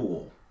a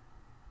pool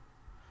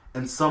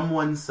and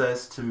someone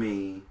says to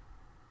me,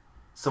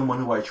 someone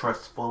who I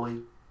trust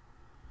fully,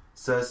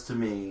 says to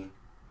me,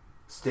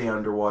 stay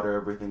underwater,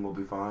 everything will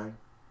be fine.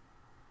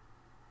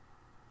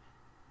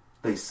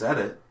 They said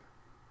it.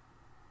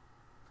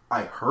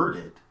 I heard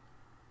it.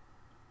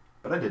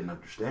 But I didn't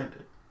understand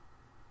it.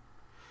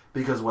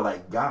 Because what I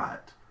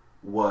got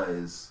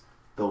was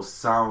those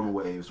sound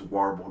waves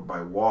warbled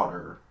by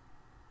water,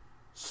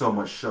 so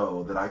much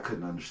so that I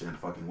couldn't understand a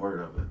fucking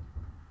word of it.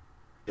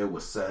 It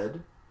was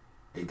said,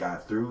 it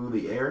got through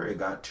the air, it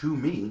got to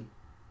me,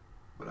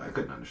 but I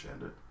couldn't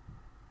understand it.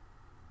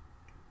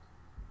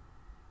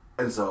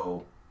 And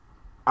so,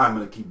 I'm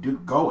going to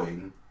keep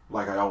going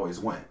like I always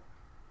went.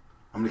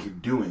 I'm going to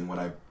keep doing what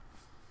I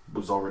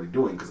was already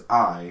doing because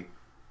I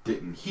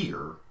didn't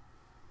hear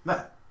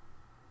that.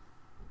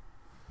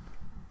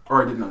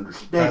 Or I didn't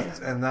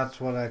understand. And that's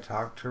what I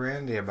talked to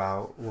Randy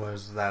about,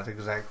 was that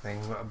exact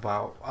thing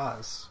about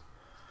us.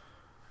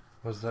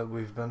 Was that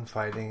we've been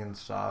fighting and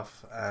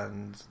stuff,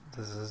 and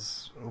this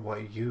is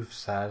what you've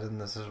said, and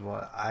this is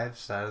what I've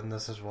said, and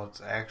this is what's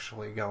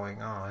actually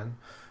going on.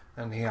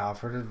 And he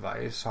offered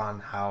advice on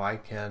how I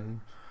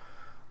can,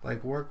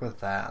 like, work with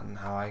that, and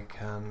how I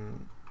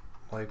can,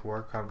 like,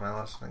 work on my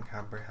listening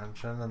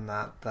comprehension, and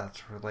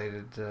that's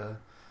related to,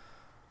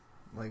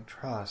 like,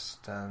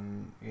 trust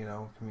and, you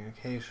know,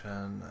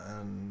 communication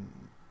and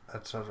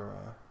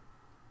etc.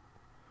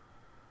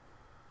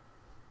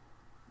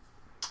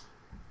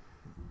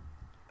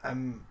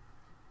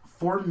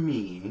 For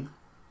me,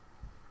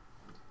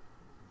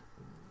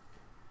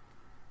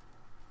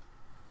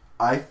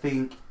 I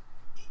think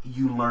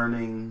you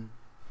learning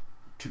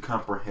to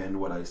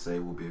comprehend what I say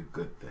will be a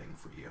good thing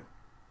for you.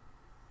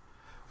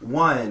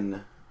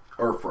 One,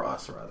 or for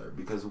us rather,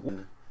 because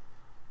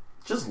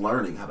just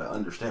learning how to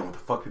understand what the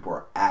fuck people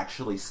are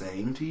actually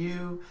saying to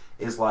you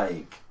is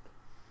like,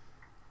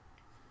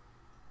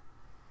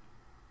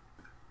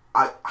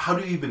 how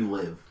do you even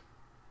live?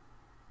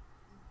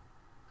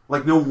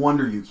 Like, no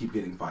wonder you keep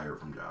getting fired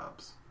from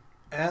jobs.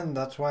 And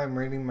that's why I'm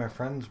reading my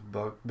friend's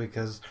book,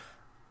 because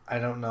I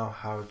don't know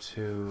how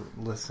to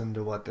listen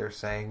to what they're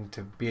saying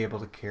to be able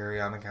to carry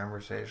on a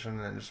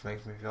conversation, and it just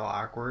makes me feel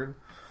awkward.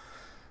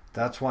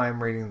 That's why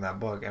I'm reading that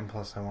book, and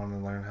plus I want to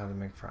learn how to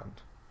make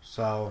friends.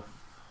 So...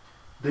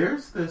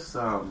 There's this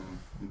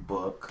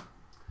book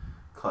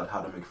called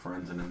How to Make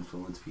Friends and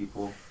Influence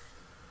People.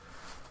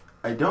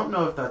 I don't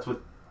know if that's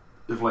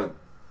if like,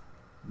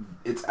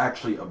 it's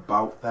actually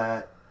about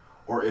that,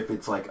 or if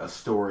it's like a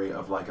story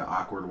of like an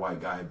awkward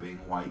white guy being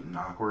white and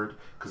awkward,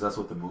 because that's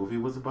what the movie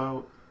was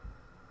about.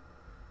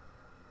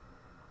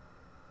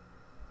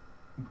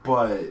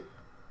 But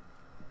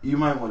you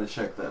might want to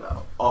check that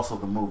out. Also,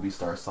 the movie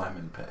stars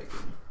Simon Pegg,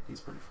 and he's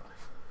pretty funny.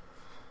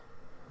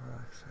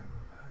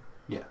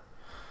 Yeah.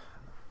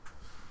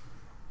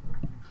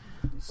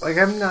 Like,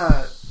 I'm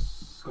not...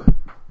 Go ahead.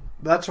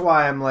 That's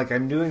why I'm like,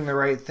 I'm doing the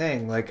right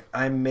thing. Like,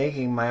 I'm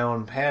making my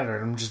own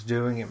pattern. I'm just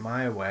doing it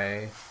my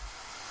way.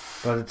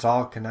 But it's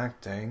all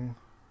connecting.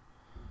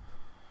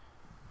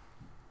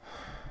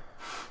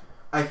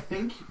 I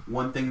think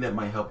one thing that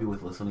might help you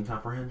with listening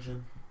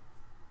comprehension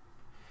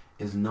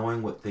is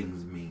knowing what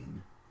things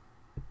mean.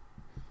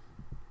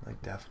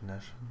 Like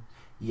definition.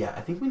 Yeah,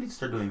 I think we need to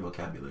start doing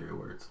vocabulary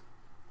words.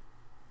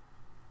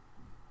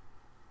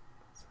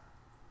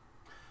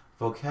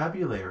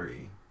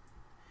 Vocabulary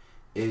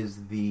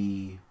is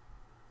the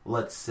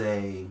let's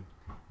say,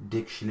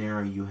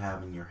 dictionary you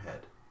have in your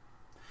head.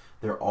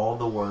 They're all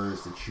the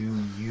words that you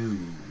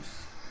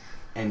use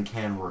and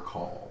can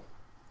recall.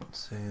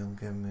 So you'll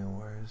give me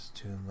words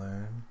to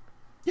learn?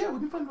 Yeah, we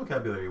can find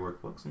vocabulary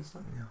workbooks and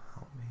stuff. You'll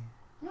help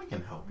me. I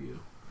can help you.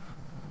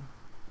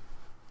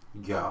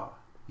 Yeah.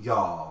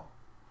 Yeah,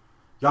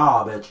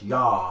 bitch,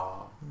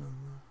 yeah.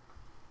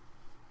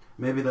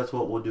 Maybe that's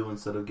what we'll do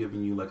instead of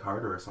giving you like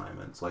harder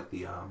assignments, like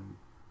the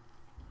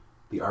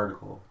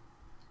article.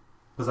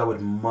 Because I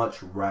would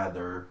much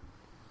rather.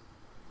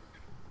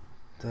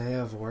 They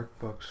have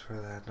workbooks for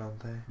that, don't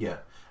they? Yeah,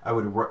 I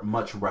would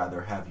much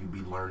rather have you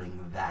be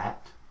learning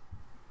that.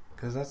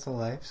 Because that's a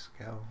life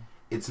skill.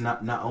 It's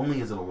not only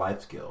is it a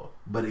life skill,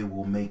 but it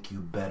will make you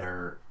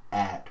better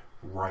at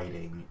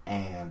writing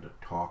and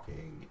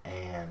talking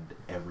and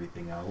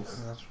everything else.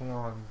 And that's what I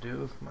want to do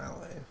with my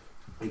life.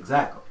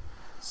 Exactly.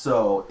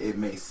 So it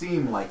may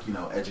seem like,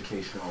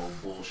 educational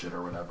bullshit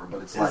or whatever,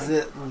 but it's like... Is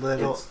it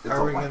little... It's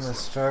are we going to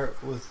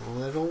start with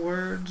little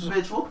words?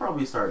 Bitch, we'll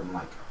probably start in,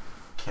 like,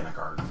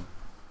 kindergarten.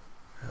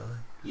 Really?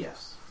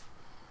 Yes.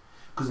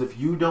 Because if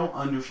you don't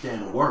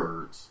understand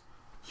words,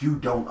 you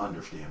don't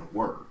understand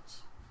words.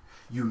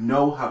 You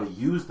know how to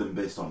use them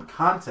based on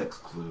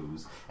context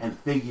clues and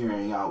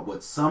figuring out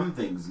what some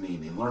things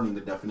mean and learning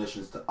the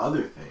definitions to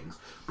other things.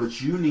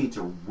 But you need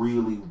to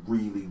really,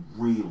 really,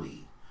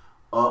 really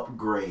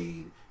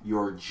upgrade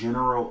your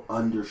general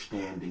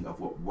understanding of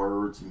what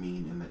words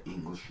mean in the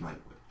English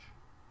language.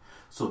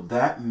 So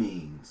that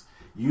means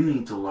you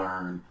need to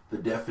learn the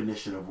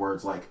definition of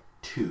words like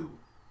to,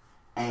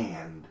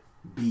 and,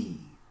 be,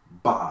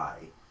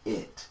 by,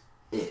 it,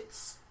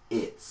 it's,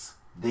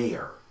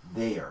 there.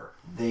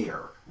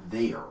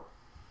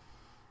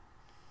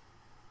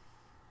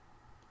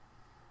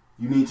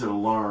 You need to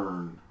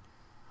learn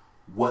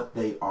what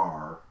they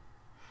are,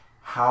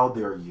 how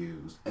they're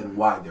used, and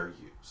why they're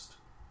used.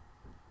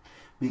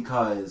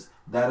 Because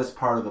that is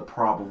part of the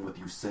problem with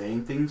you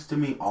saying things to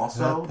me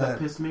also that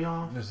piss me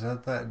off. Is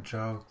that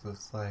joke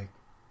that's like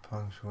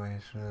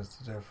punctuation is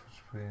the difference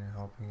between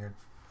helping your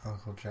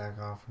uncle jack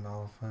off an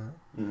elephant?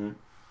 Mm-hmm.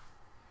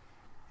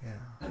 Yeah.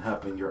 And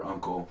helping your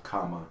uncle,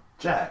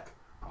 jack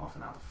off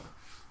an elephant.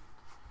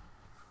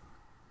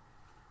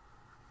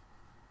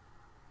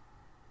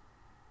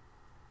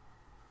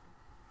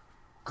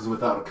 Because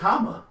without a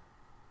comma...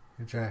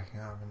 You're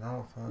jacking off an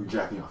elephant. You're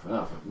jacking off an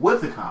elephant.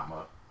 With a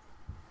comma...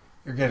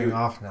 You're getting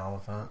off an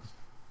elephant.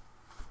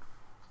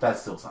 That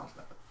still sounds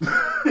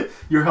bad.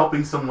 You're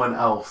helping someone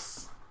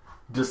else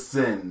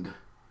descend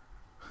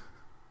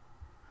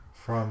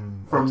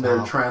from their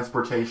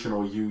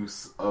transportational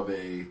use of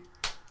a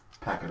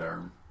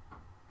pachyderm.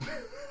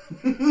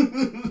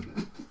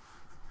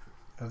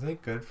 Are they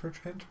good for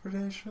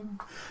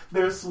transportation?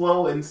 They're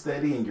slow and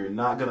steady, and you're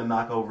not going to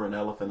knock over an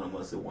elephant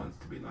unless it wants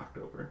to be knocked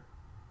over.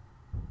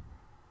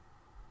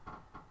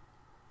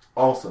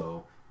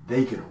 Also,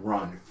 they can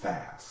run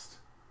fast.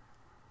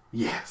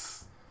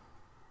 Yes.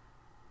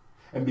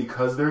 And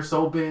because they're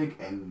so big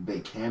and they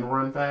can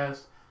run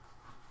fast,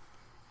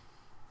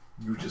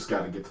 you just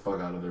got to get the fuck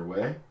out of their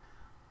way.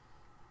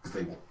 Because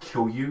they will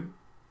kill you.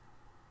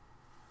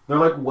 They're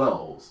like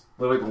whales.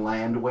 They're like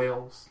land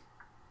whales.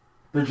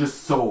 They're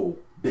just so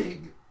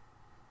big.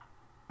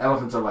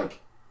 Elephants are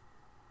like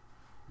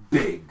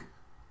big.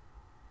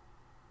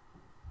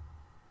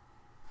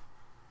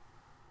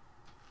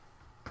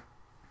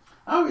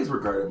 I always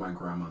regarded my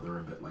grandmother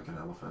a bit like an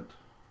elephant.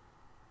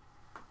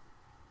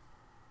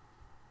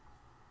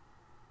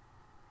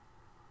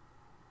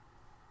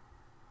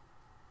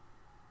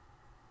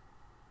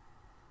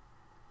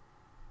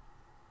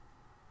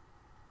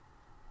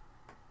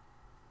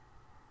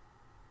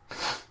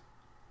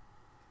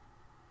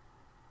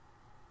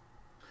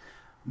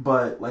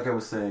 But, like I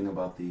was saying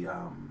about the,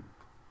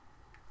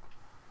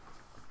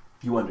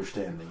 you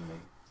understanding me.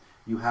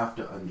 You have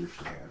to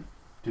understand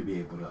to be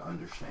able to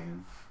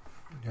understand.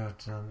 You have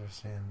to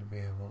understand to be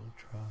able to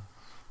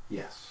trust.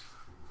 Yes.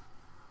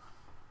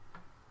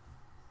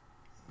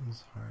 I'm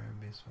sorry it'd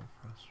be so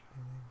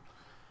frustrating.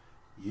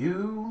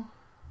 You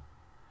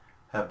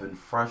have been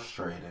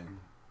frustrating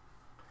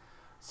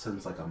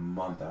since like a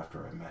month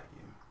after I met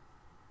you.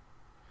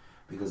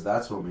 Because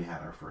that's when we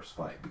had our first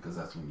fight. Because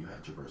that's when you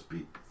had your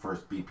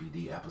first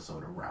BPD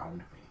episode around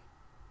me.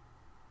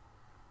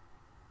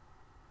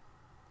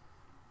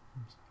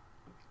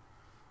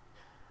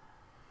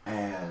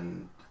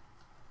 And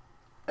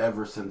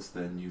ever since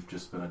then, you've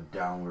just been a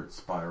downward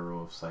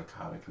spiral of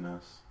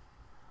psychoticness.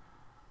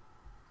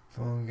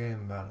 Phone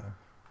game better.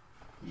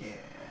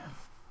 Yeah.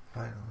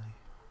 Finally.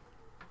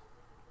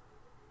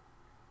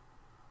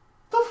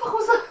 The fuck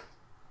was that?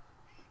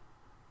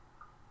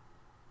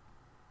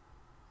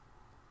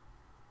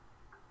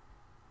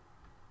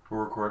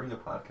 We're recording a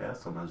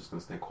podcast, so I'm not just going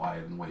to stay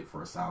quiet and wait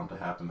for a sound to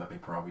happen that they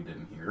probably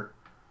didn't hear.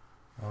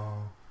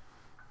 Oh.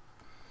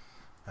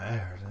 I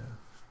heard it.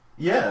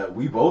 Yeah,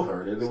 we both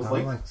heard it. It was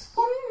like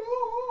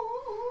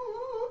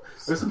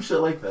or some shit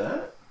like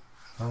that.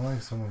 Sound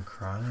like someone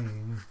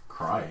crying.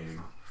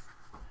 Crying.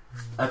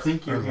 I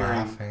think you're hearing.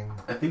 Laughing.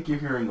 I think you're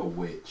hearing a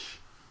witch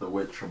The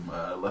witch from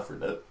Left 4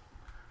 Dead.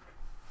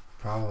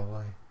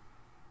 Probably.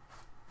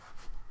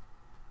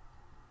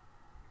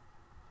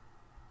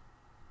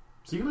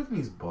 So you licking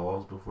these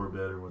balls before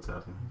bed, or what's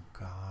happening?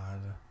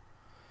 God.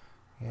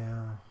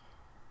 Yeah.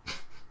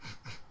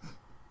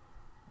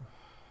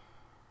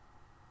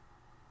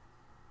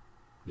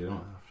 You don't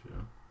have to.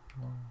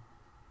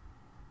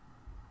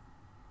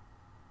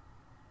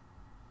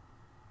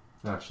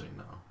 No. Actually,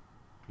 no.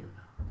 You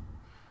know.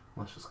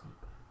 Let's just go to bed.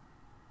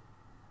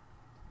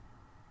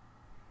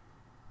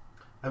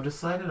 I've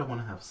decided I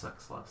want to have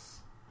sex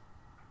less.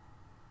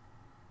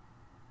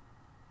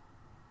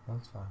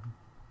 That's fine.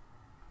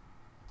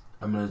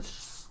 I'm going to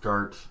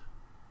start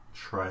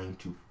trying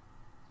to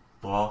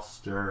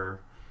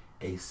foster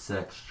a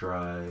sex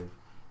drive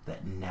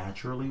that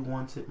naturally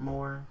wants it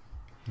more.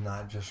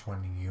 Not just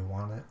when you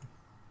want it.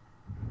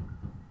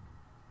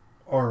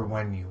 Or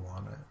when you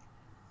want it.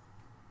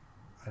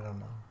 I don't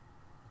know.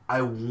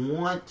 I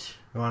want...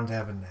 You want to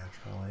have it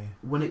naturally.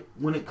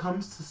 When it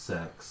comes to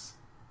sex,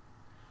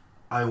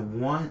 I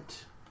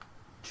want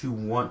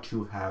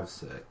to have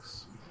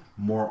sex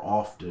more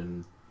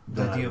often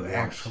than That you I want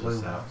actually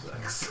to have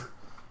want sex.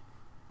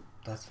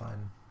 That's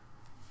fine.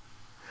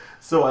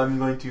 So I'm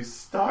going to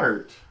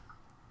start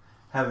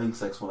having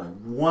sex when I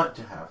want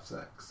to have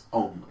sex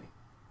only.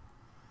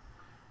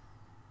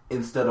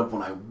 Instead of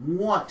when I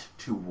want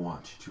to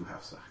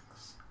have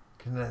sex.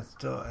 Can I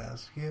still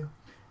ask you?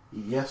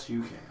 Yes,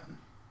 you can.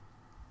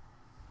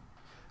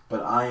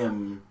 But I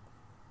am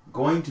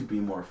going to be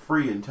more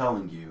free in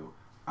telling you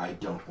I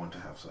don't want to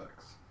have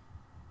sex.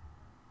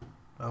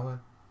 Okay.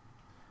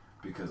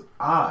 Because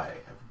I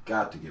have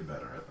got to get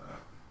better at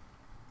that.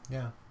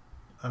 Yeah.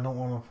 I don't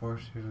want to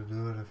force you to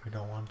do it if you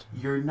don't want to.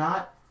 You're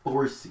not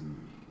forcing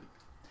me.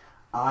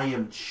 I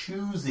am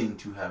choosing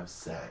to have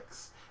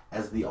sex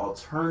as the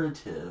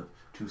alternative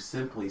to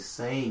simply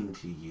saying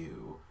to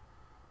you,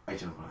 I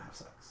don't want to have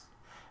sex.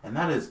 And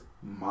that is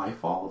my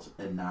fault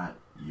and not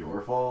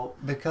your fault.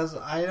 Because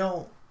I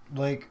don't,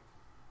 like,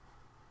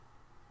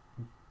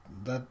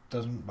 that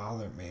doesn't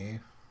bother me.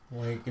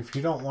 Like, if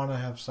you don't want to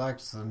have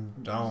sex, then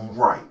don't.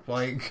 Right.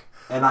 Like.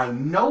 And I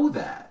know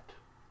that.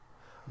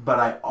 But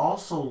I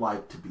also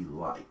like to be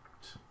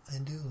liked. I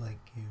do like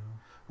you.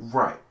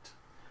 Right.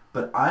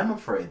 But I'm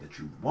afraid that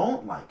you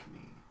won't like me.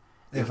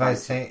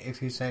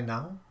 If you say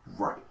no?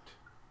 Right.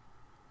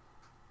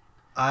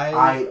 I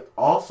I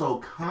also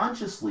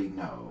consciously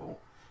know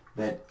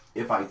that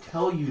if I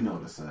tell you no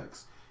to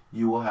sex,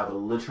 you will have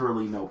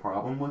literally no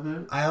problem with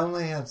it. I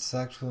only had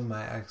sex with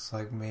my ex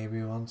like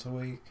maybe once a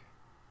week.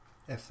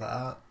 If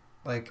that.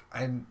 Like,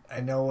 I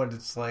know what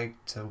it's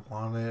like to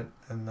want it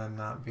and then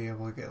not be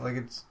able to get... Like,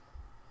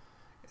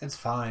 it's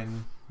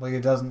fine. Like,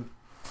 it doesn't...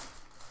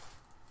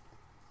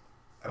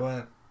 I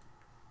went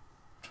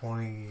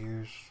 20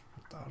 years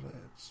without it.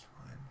 It's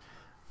fine.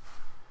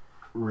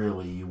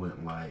 Really, you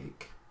went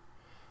like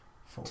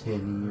 4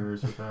 10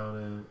 years without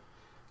it?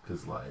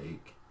 Because,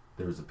 like,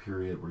 there was a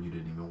period where you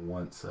didn't even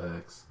want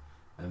sex,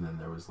 and then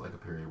there was, like, a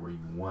period where you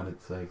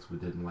wanted sex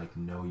but didn't, like,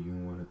 know you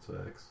wanted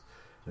sex,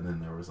 and then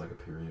there was, like, a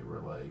period where,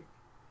 like,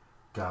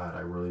 God, I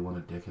really want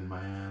a dick in my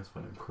ass,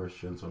 but I'm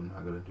Christian, so I'm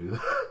not going to do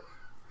that.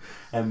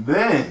 And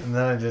then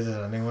I did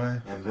it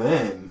anyway. And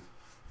then,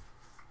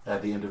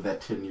 at the end of that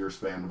 10-year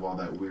span of all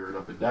that weird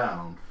up and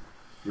down,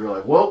 you're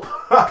like, well,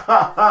 ha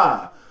ha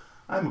ha,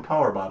 I'm a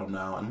power bottom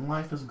now, and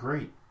life is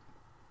great.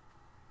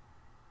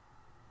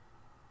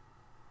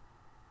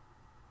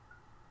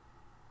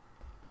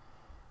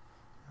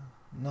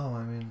 No,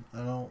 I mean, I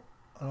don't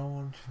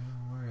want you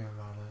to worry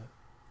about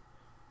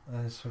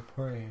it. I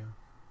support you.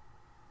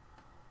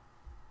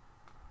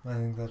 I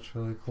think that's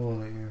really cool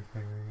that you're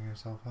figuring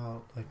yourself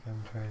out. Like,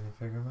 I'm trying to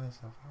figure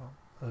myself out.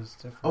 That's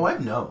different. Oh,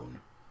 I've known.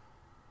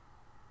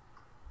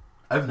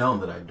 I've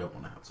known that I don't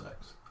want to have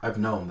sex. I've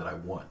known that I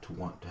want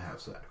to have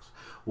sex.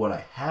 What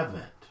I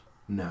haven't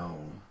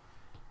known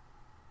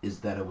is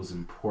that it was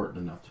important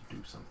enough to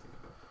do something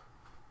about it.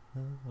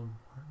 That's important.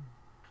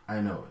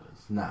 I know it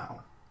is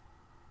now.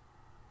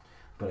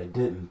 But I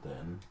didn't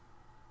then.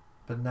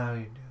 But now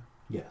you do.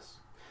 Yes.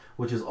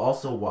 Which is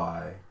also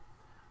why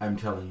I'm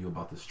telling you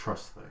about this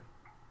trust thing.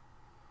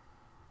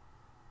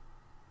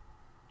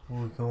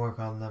 We can work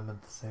on them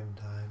at the same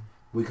time.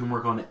 We can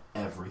work on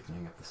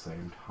everything at the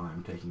same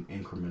time, taking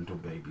incremental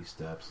baby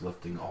steps,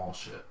 lifting all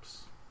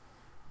ships.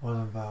 What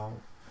about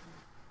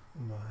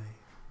my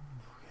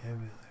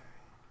vocabulary?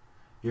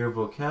 Your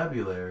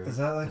vocabulary Is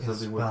that like a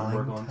something we can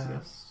work spelling on together.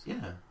 test?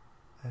 Yeah.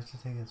 I have to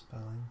take a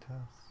spelling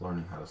test.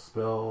 Learning how to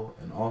spell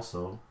and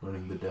also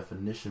learning the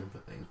definition for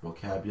things.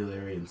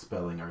 Vocabulary and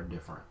spelling are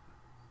different.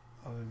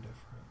 Oh, they're different.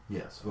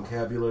 Yes,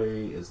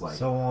 vocabulary is like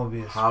so I'll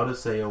be how to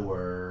say a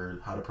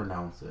word, how to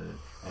pronounce it,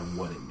 and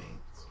what it means.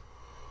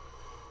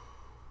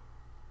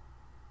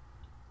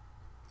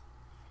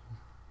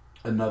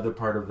 Another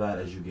part of that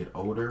as you get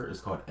older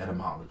is called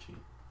etymology.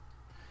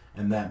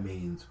 And that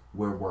means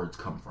where words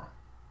come from.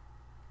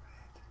 I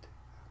had to take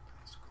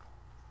that in school.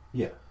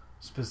 Yeah.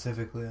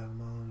 Specifically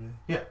etymology.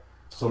 Yeah.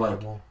 So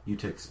Horrible. like you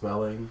take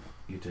spelling,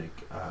 you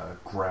take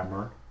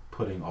grammar,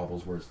 putting all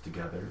those words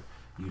together.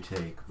 You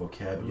take About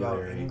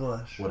vocabulary.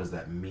 English. What does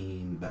that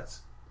mean?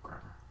 That's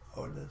grammar.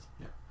 Oh, it is?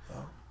 Yeah.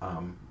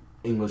 Oh.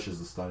 English is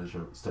the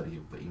study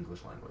of the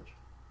English language.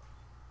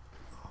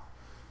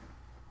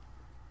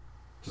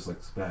 Just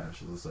like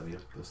Spanish is the study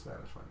of the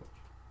Spanish language.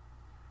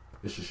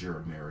 It's just you're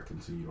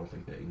American, so you don't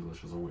think that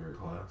English is a weird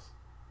class.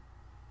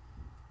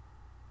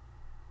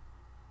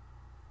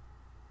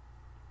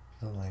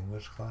 The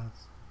language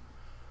class?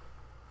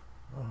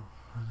 Oh,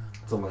 I don't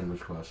know. It's a language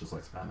class just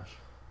like Spanish.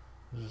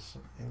 Just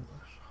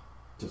English.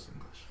 Just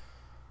English.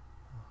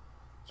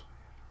 It's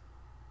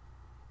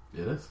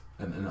weird. It is.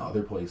 And in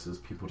other places,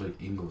 people take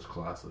English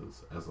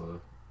classes as a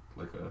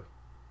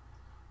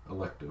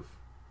elective.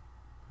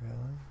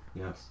 Really?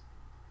 Yes.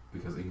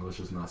 Because English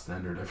is not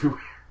standard everywhere.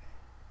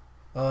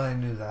 Oh, I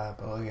knew that,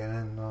 but like I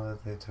didn't know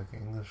that they took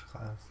English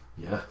class.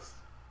 Yes.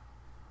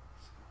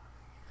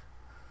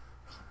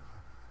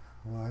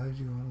 Why would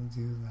you want to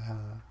do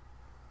that?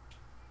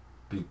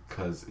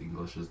 Because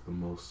English is the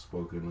most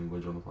spoken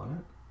language on the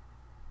planet.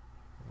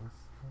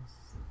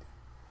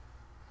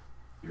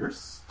 You're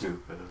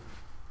stupid.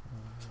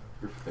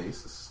 Your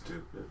face is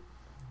stupid.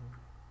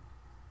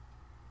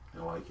 I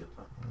like it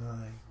though.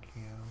 I like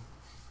you.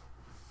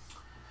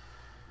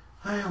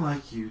 I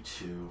like you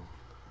too.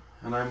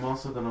 And I'm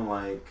also gonna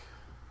like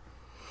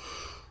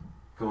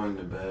going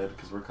to bed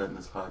because we're cutting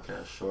this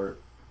podcast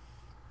short.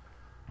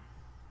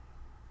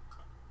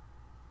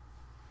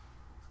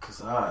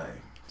 Because I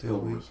Do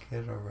we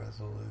get a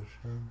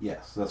resolution?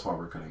 Yes, that's why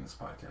we're cutting this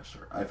podcast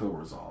short. I feel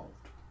resolved.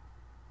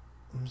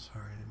 I'm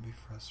sorry to be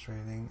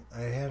frustrating.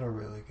 I had a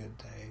really good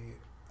day.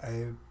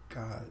 I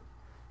got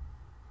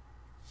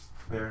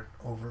Bear.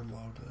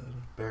 overloaded.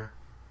 Bear.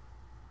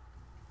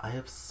 I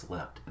have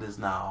slept. It is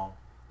now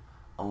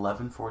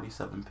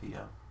 11:47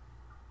 p.m.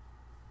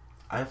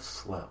 I have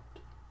slept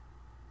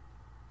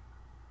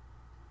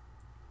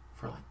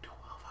for like 12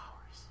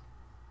 hours.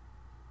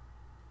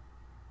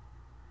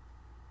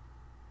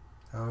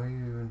 How are you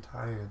even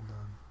tired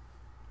then?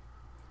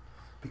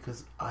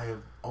 Because I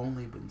have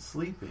only been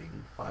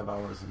sleeping 5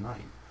 hours a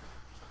night.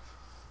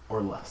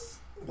 Or less.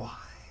 Why?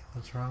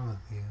 What's wrong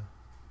with you?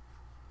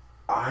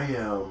 I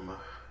am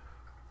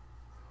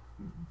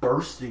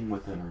bursting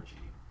with energy.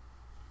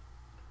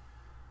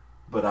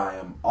 But I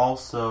am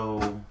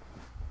also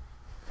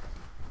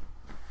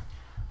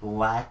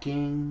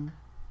lacking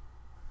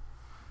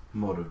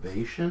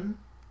motivation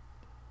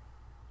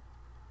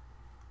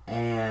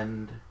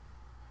and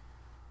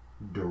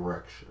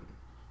direction.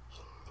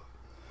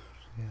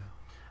 Yeah.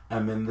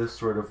 I'm in this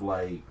sort of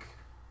like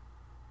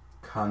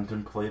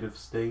contemplative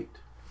state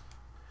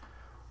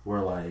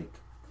where like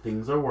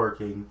things are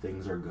working,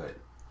 things are good.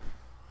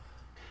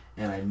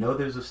 And I know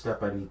there's a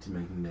step I need to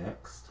make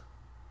next.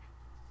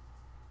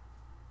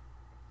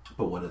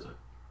 But what is it?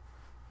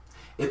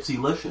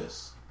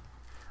 Ipsylicious.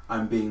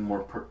 I'm being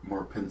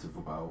more pensive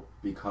about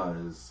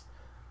because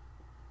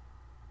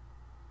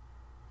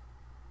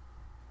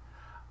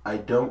I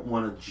don't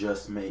want to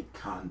just make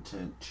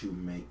content to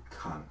make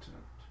content.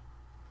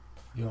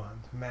 You want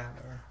it to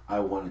matter. I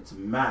want it to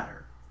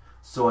matter.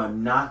 So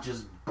I'm not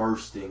just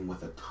bursting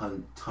with a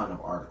ton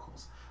of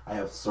articles. I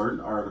have certain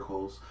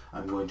articles.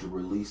 I'm going to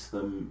release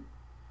them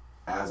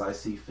as I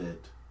see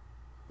fit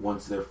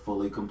once they're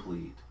fully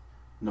complete,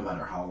 no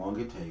matter how long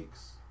it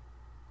takes.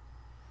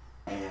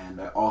 And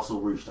I also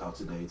reached out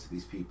today to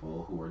these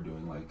people who are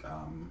doing like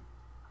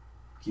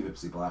Keep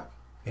Ipsy Black.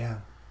 Yeah.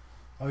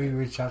 Oh, you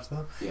reached out to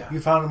them? Yeah. You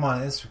found them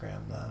on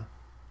Instagram, though.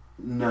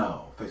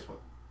 No,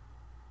 Facebook.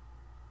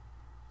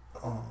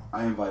 Oh.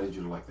 I invited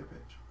you to like their page.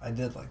 I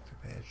did like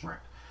their page. Right.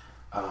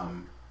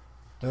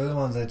 They're the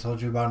ones I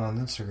told you about on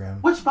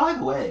Instagram. Which, by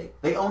the way,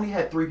 they only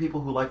had 3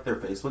 people who liked their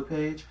Facebook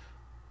page,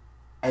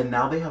 and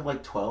now they have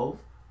like 12,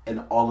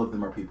 and all of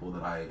them are people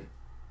that I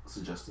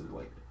suggested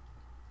liked it.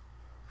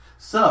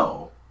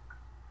 So,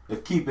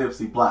 if Keep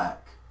Ipsy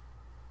Black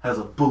has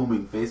a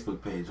booming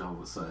Facebook page all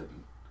of a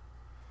sudden,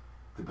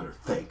 they better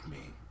thank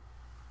me.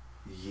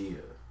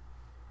 Yeah.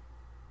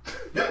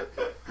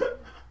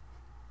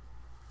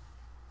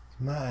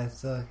 My eyes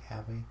still look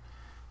happy.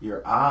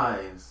 Your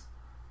eyes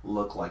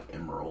look like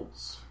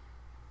emeralds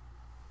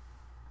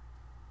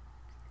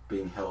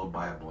being held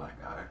by a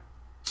black guy.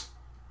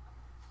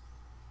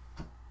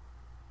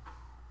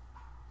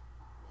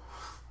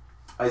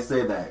 I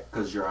say that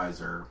because your eyes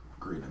are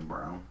green and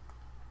brown.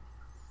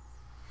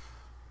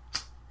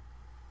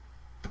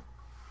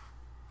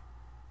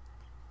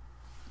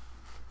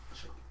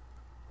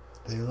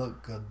 They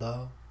look good,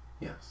 though.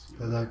 Yes, you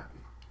They look look-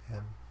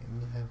 happy.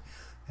 Yeah.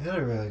 I had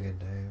a really good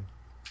day.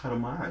 How do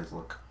my eyes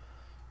look?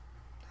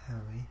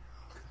 Happy.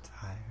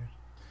 Tired.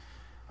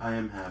 I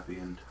am happy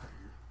and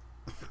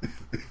tired.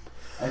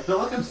 I feel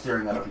like I'm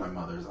staring out of my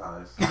mother's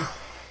eyes.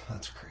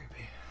 That's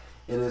creepy.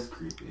 It is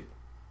creepy.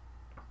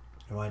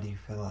 Why do you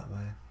feel that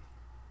way?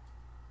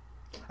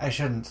 I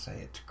shouldn't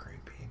say it's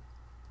creepy.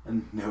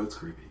 And no, it's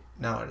creepy.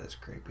 No, it is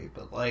creepy,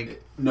 but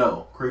like...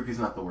 No, creepy's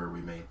not the word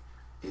we made.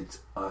 It's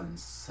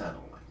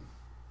unsettling.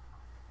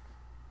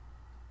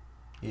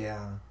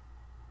 Yeah.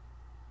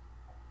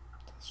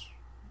 That's...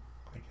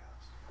 I guess.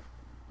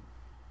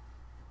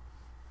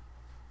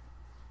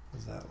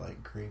 Is that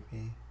like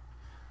creepy?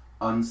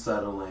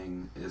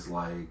 Unsettling is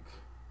like...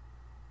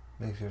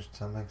 Makes your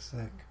stomach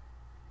sick?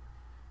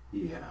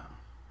 Yeah.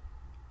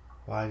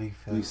 Why do you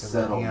feel You like you're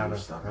settle looking out your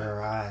of stomach.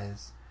 her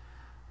eyes?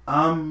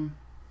 I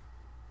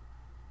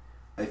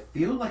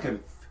feel like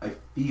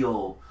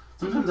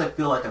sometimes I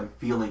feel like I'm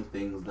feeling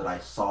things that I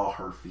saw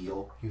her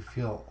feel. You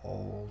feel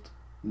old.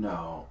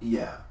 No,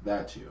 yeah,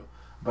 that too.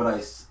 But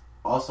I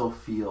also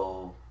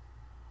feel...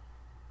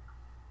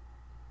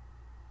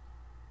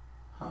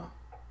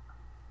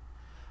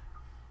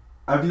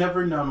 I've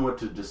never known what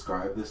to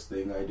describe this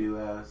thing I do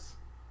as.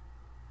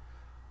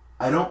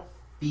 I don't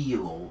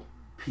feel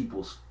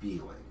people's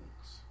feelings.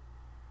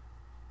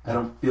 I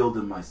don't feel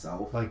them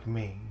myself. Like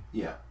me.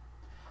 Yeah.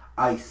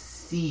 I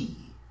see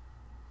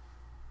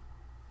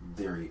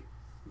their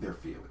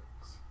feelings.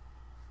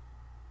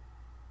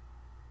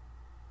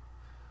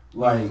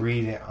 Like, you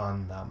read it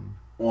on them.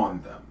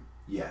 On them,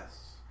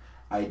 yes.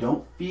 I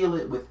don't feel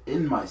it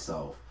within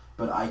myself,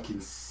 but I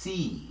can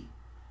see,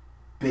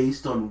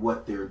 based on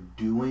what they're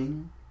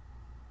doing,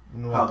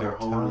 And what they're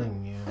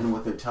telling you. and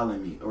what they're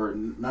telling me. Or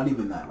not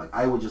even that. Like,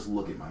 I would just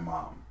look at my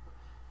mom,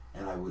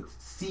 and I would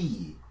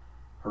see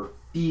her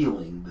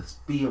feeling this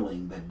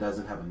feeling that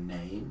doesn't have a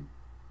name.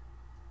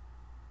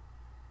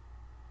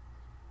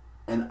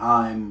 And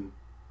I'm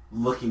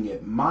looking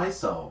at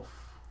myself,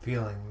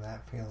 feeling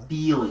that feeling.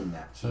 Feeling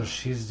that So feeling.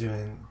 she's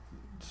doing...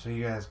 So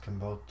you guys can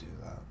both do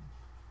that.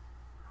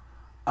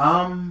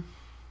 In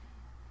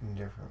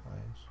different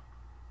ways.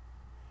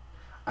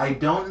 I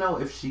don't know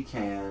if she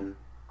can,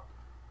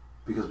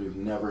 because we've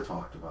never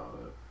talked about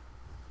it.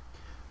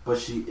 But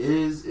she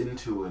is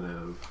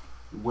intuitive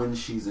when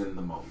she's in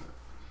the moment.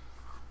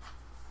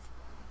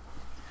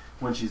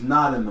 When she's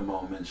not in the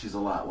moment, she's a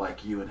lot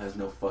like you and has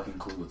no fucking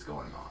clue what's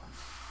going on.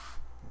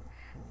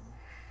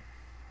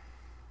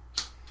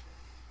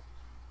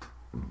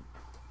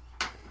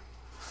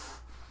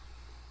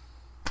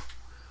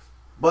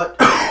 But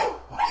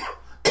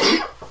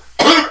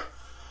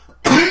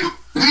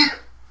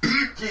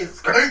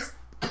Jesus Christ.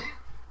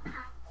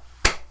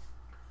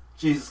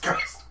 Jesus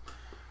Christ.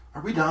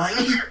 Are we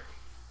dying?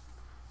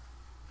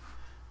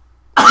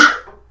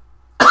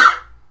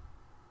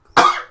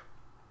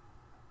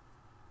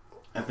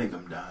 I think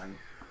I'm dying.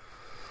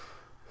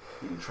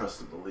 You can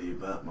trust and believe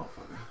that,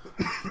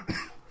 motherfucker.